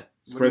the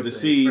What do you say?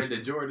 seeds.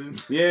 Spread the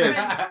Jordans.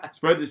 Yeah.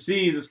 Spread the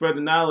seeds and spread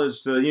the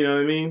knowledge to, you know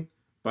what I mean?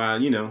 By,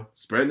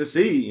 spreading the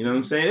seed, you know what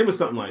I'm saying? It was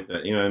something like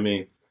that, you know what I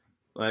mean?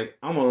 Like,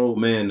 I'm an old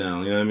man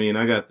now, you know what I mean?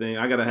 I got to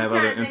have He's trying other to think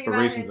about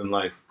inspirations his in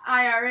life.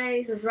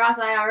 IRAs, his Roth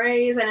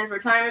IRAs, and his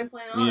retirement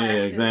plan. All Yeah, that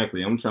shit.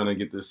 exactly. I'm trying to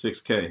get this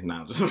 6K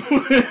now. Just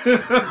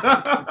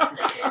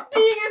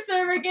Being a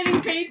server,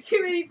 getting paid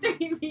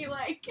 $283, be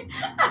like,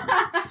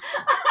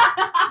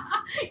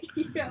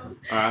 yo. All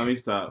right, let me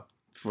stop.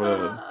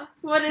 For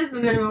What is the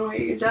minimum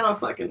wage? I don't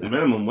fucking the know.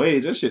 minimum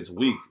wage, that shit's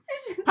weak.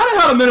 How the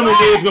hell the minimum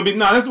wage gonna be?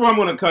 Nah, that's where I'm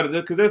gonna cut it,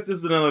 because this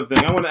is another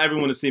thing. I want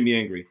everyone to see me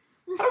angry.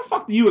 How the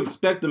fuck do you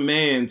expect a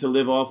man to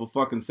live off of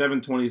fucking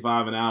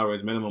 $7.25 an hour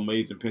as minimum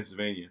wage in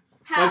Pennsylvania?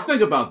 How? Like,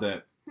 think about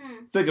that.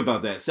 Think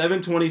about that.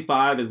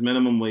 $7.25 is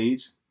minimum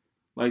wage.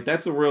 Like,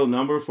 that's a real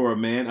number for a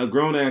man, a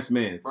grown ass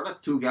man. Bro, that's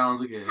 2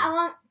 gallons a gas. How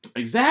long?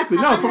 Exactly.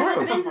 How No, long for has it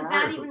real. been since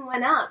that even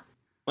went up?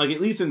 Like,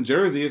 at least in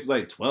Jersey, it's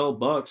like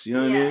 $12. You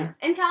know what I mean?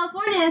 In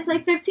California, it's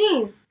like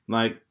 15.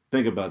 Like,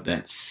 think about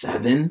that.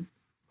 $7.25?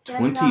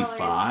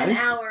 $7 an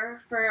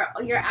hour for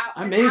your hour.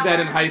 I made that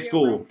in high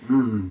school.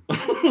 Mm.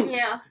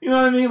 Yeah. You know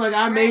what I mean? Like,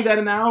 I made Right. that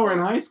an hour in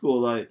So- high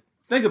school. Like,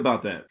 think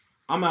about that.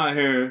 I'm out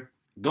here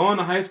going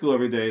to high school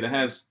every day to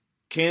have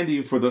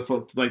candy to go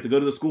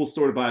to the school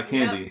store to buy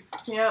candy.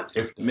 Yep.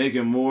 If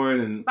Making more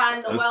than... Buying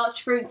the That's-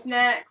 Welch fruit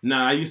snacks.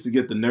 Nah, I used to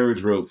get the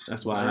Nerds rope.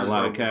 That's why I had a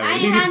lot of Nerds I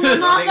calories. ain't had no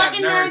They got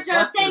motherfucking nerd nerds, though.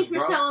 clusters, Thanks, bro.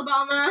 Michelle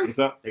Obama. What's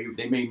up?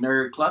 they made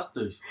nerd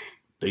clusters.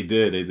 They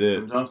did.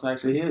 Them jumps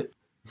actually hit.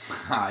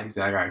 He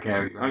said I got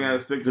carried. I gotta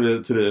stick to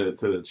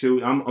the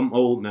chew. I'm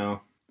old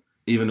now,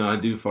 even though I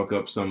do fuck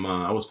up some.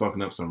 I was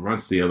fucking up some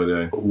runts the other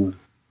day, Ooh.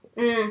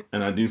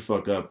 and I do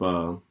fuck up.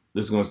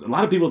 This is going. A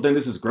lot of people think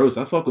this is gross.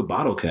 I fuck with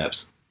bottle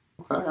caps.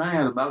 Okay, I ain't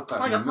had a bottle cap.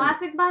 Like in a minute.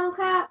 plastic bottle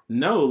cap?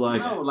 No,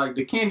 like No, like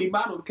the candy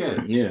bottle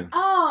cap. yeah,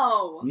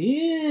 Oh.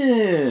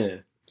 yeah,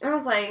 I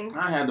was like, I ain't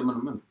had them in a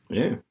minute.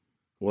 yeah.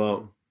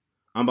 Well,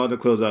 I'm about to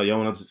close out. Y'all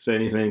want to say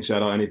anything?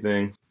 Shout out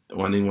anything?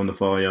 Want anyone to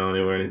follow y'all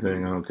or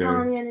anything? I don't care.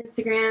 follow me on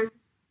Instagram.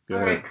 Go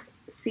ahead.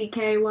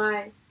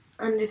 RXCKY_XX.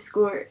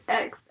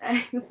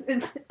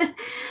 It's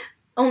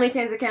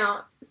OnlyFans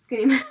account.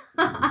 Skinny.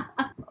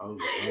 Oh,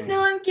 damn.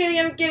 No, I'm kidding.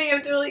 I'm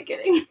totally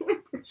kidding.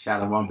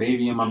 Shout out my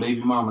baby and my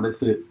baby mama.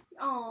 That's it.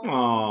 Oh,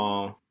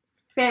 Aw,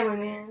 family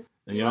man.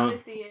 and Love y'all. to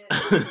see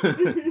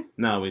it.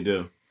 No, we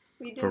do.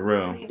 We do. For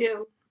real. We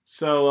do.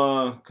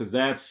 So, because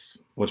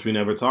that's what we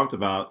never talked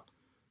about.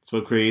 It's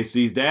what creates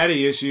these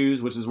daddy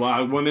issues, which is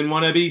why women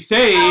want to be Oh,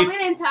 saved. we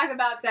didn't talk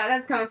about that.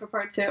 That's coming for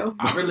part 2.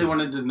 I really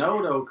wanted to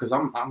know though, cause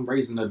I'm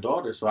raising a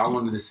daughter, so I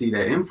wanted to see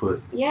that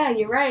input. Yeah,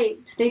 you're right.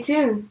 Stay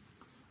tuned.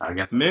 I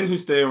guess Men who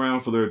stay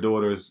around for their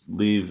daughters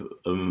leave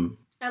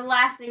A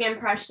lasting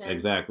impression.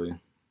 exactly.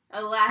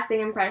 A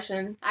lasting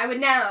impression. I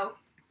would know.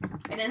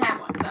 I didn't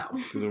have one, so.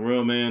 Because a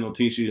real man will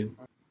teach you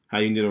how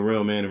you can get a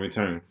real man in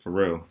return, for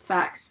real,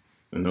 Facts.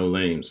 and no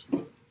lames.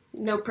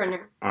 No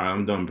printer. All right,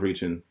 I'm done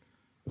preaching.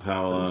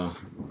 How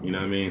you know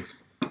what I mean?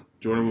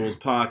 Jordan Rules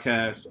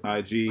Podcast,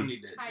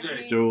 IG,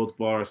 George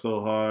Bar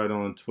So Hard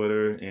on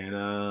Twitter,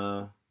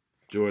 and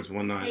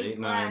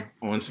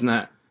George1989 on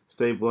Snap.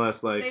 Stay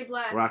blessed, like Stay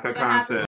blessed. Rock a Live a happy concept.